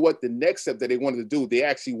like, you know what, the next step that they wanted to do, they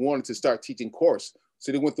actually wanted to start teaching course.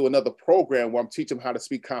 So they went through another program where I'm teaching them how to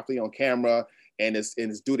speak confidently on camera and it's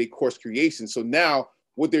do their course creation. So now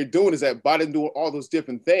what they're doing is that by them doing all those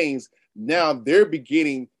different things, now they're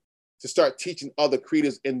beginning to start teaching other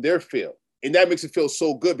creators in their field. And that makes it feel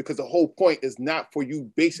so good because the whole point is not for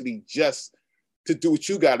you basically just to do what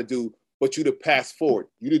you got to do, but you to pass forward,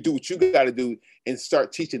 you to do what you got to do and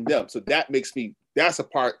start teaching them. So that's a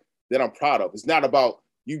part that I'm proud of. It's not about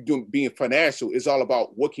you being financial. It's all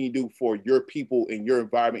about what can you do for your people and your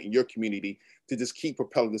environment and your community to just keep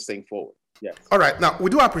propelling this thing forward. Yes. All right. Now, we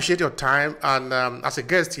do appreciate your time. And as a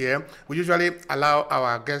guest here, we usually allow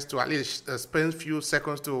our guests to at least spend a few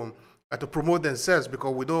seconds to promote themselves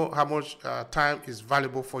because we know how much time is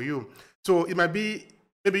valuable for you. So it might be,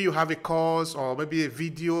 maybe you have a course or maybe a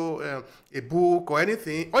video, a book or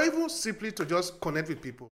anything, or even simply to just connect with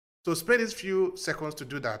people. So spend these few seconds to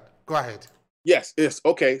do that. Go ahead. Yes.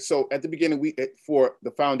 Okay. So at the beginning, for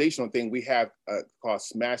the foundational thing, we have called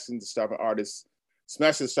Smashing the Starving Artist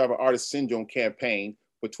Syndrome campaign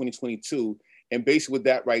for 2022. And basically with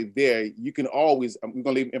that right there, you can always, we're going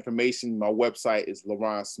to leave information. My website is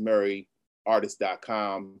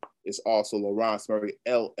LaRonSmurrayArtist.com. It's also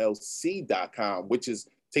LaRonSmurrayLLC.com, which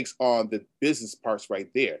takes on the business parts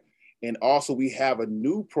right there. And also we have a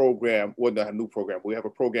new program, well, not a new program, we have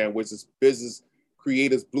a program which is Business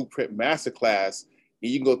Creators Blueprint Masterclass.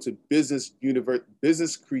 And you can go to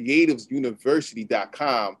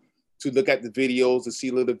businesscreativesuniversity.com to look at the videos, to see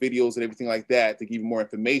little videos and everything like that, to give you more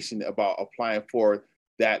information about applying for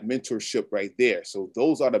that mentorship right there. So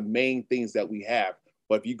those are the main things that we have.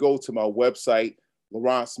 But if you go to my website,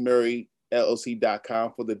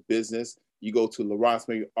 LawrenceMurrayLLC.com for the business, you go to Lawrence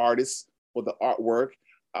Murray Artists for the artwork.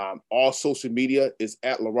 All social media is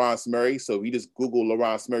at Lawrence Murray. So if you just Google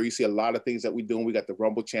Lawrence Murray, you see a lot of things that we're doing. We got the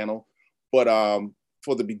Rumble channel. But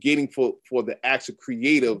for the beginning, for the actual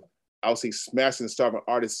creative, I would say Smashing the Starving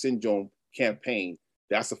Artist Syndrome campaign.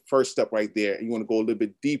 That's the first step right there. And you want to go a little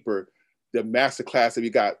bit deeper. The masterclass that we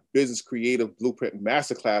got, Business Creative Blueprint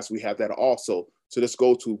Masterclass, we have that also. So let's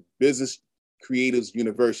go to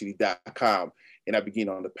businesscreativesuniversity.com and I begin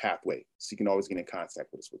on the pathway. So you can always get in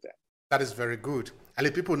contact with us with that. That is very good. And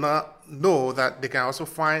let people now know that they can also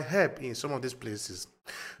find help in some of these places.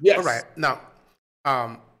 Yes. All right. Now,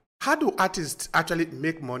 how do artists actually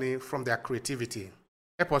make money from their creativity?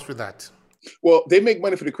 Help us with that. Well, they make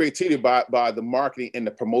money for the creativity by the marketing and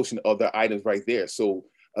the promotion of their items right there. So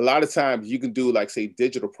a lot of times you can do, like, say,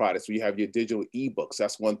 digital products where you have your digital ebooks.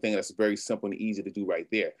 That's one thing that's very simple and easy to do right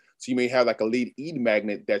there. So you may have like a lead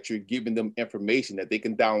e-magnet that you're giving them information that they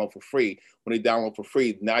can download for free. When they download for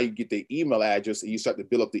free, now you get the email address and you start to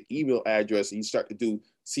build up the email address and you start to do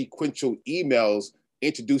sequential emails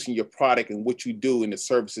introducing your product and what you do and the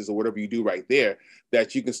services or whatever you do right there,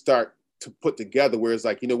 that you can start to put together where it's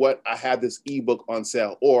like, you know what, I have this ebook on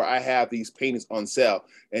sale, or I have these paintings on sale.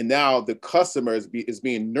 And now the customer is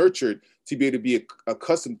being nurtured to be able to be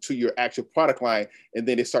accustomed to your actual product line. And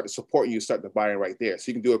then they start to support you, start to buy it right there. So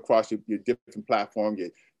you can do it across your different platforms,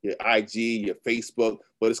 your IG, your Facebook,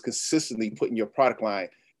 but it's consistently putting your product line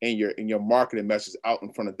and your marketing message out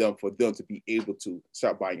in front of them for them to be able to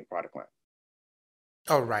start buying your product line.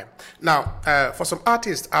 All right. Now, for some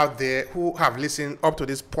artists out there who have listened up to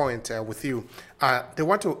this point with you, they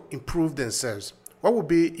want to improve themselves. What would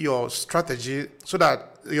be your strategy so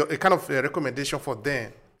that a kind of a recommendation for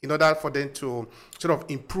them in order for them to sort of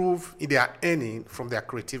improve in their earning from their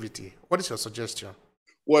creativity? What is your suggestion?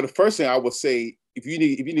 Well, the first thing I would say, if you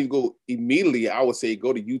need to go immediately, I would say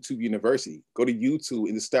go to YouTube University. Go to YouTube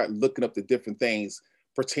and start looking up the different things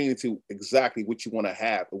pertaining to exactly what you want to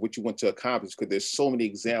have or what you want to accomplish, because there's so many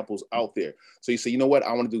examples out there. So you say, you know what,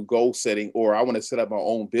 I want to do goal setting, or I want to set up my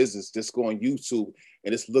own business. Just go on YouTube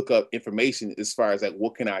and just look up information as far as like,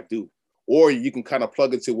 what can I do? Or you can kind of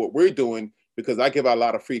plug into what we're doing, because I give out a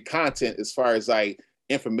lot of free content as far as like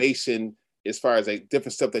information, as far as like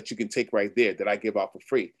different stuff that you can take right there that I give out for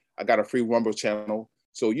free. I got a free Rumble channel.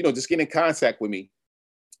 So, you know, just get in contact with me.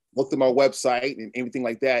 Look at my website and everything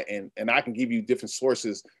like that. And I can give you different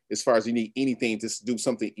sources as far as you need anything to do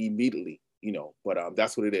something immediately, you know, but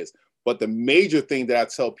that's what it is. But the major thing that I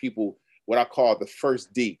tell people, what I call the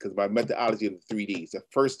first D, because my methodology of the 3 Ds, the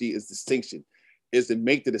first D is distinction, is to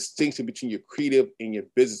make the distinction between your creative and your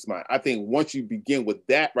business mind. I think once you begin with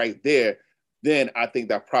that right there, then I think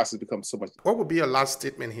that process becomes so much. What would be your last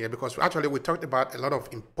statement here? Because actually we talked about a lot of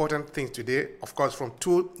important things today, of course, from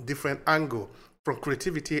 2 different angles, from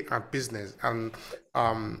creativity and business. And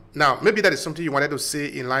now maybe that is something you wanted to say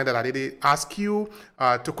in line that I did ask you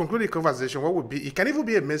to conclude the conversation. What would be, it can even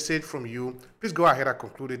be a message from you. Please go ahead and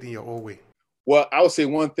conclude it in your own way. Well, I would say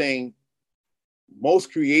one thing,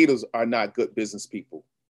 most creators are not good business people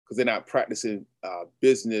because they're not practicing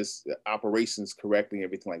business operations correctly and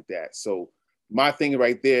everything like that. So my thing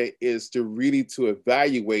right there is to really to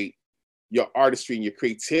evaluate your artistry and your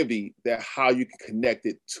creativity, that how you can connect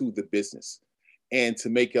it to the business, and to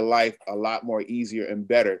make your life a lot more easier and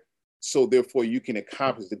better. So therefore you can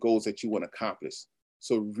accomplish the goals that you want to accomplish.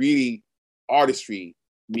 So really artistry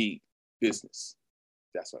meet business.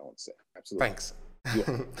 That's what I want to say. Absolutely. Thanks.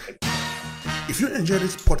 If you enjoy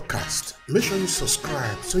this podcast, make sure you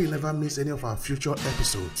subscribe so you never miss any of our future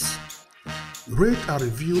episodes. Rate and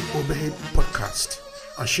review Obehe Podcast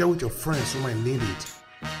and share with your friends who might need it.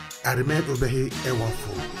 I remain Obehe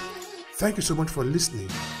Ewafo. Thank you so much for listening,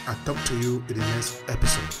 and talk to you in the next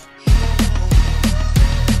episode.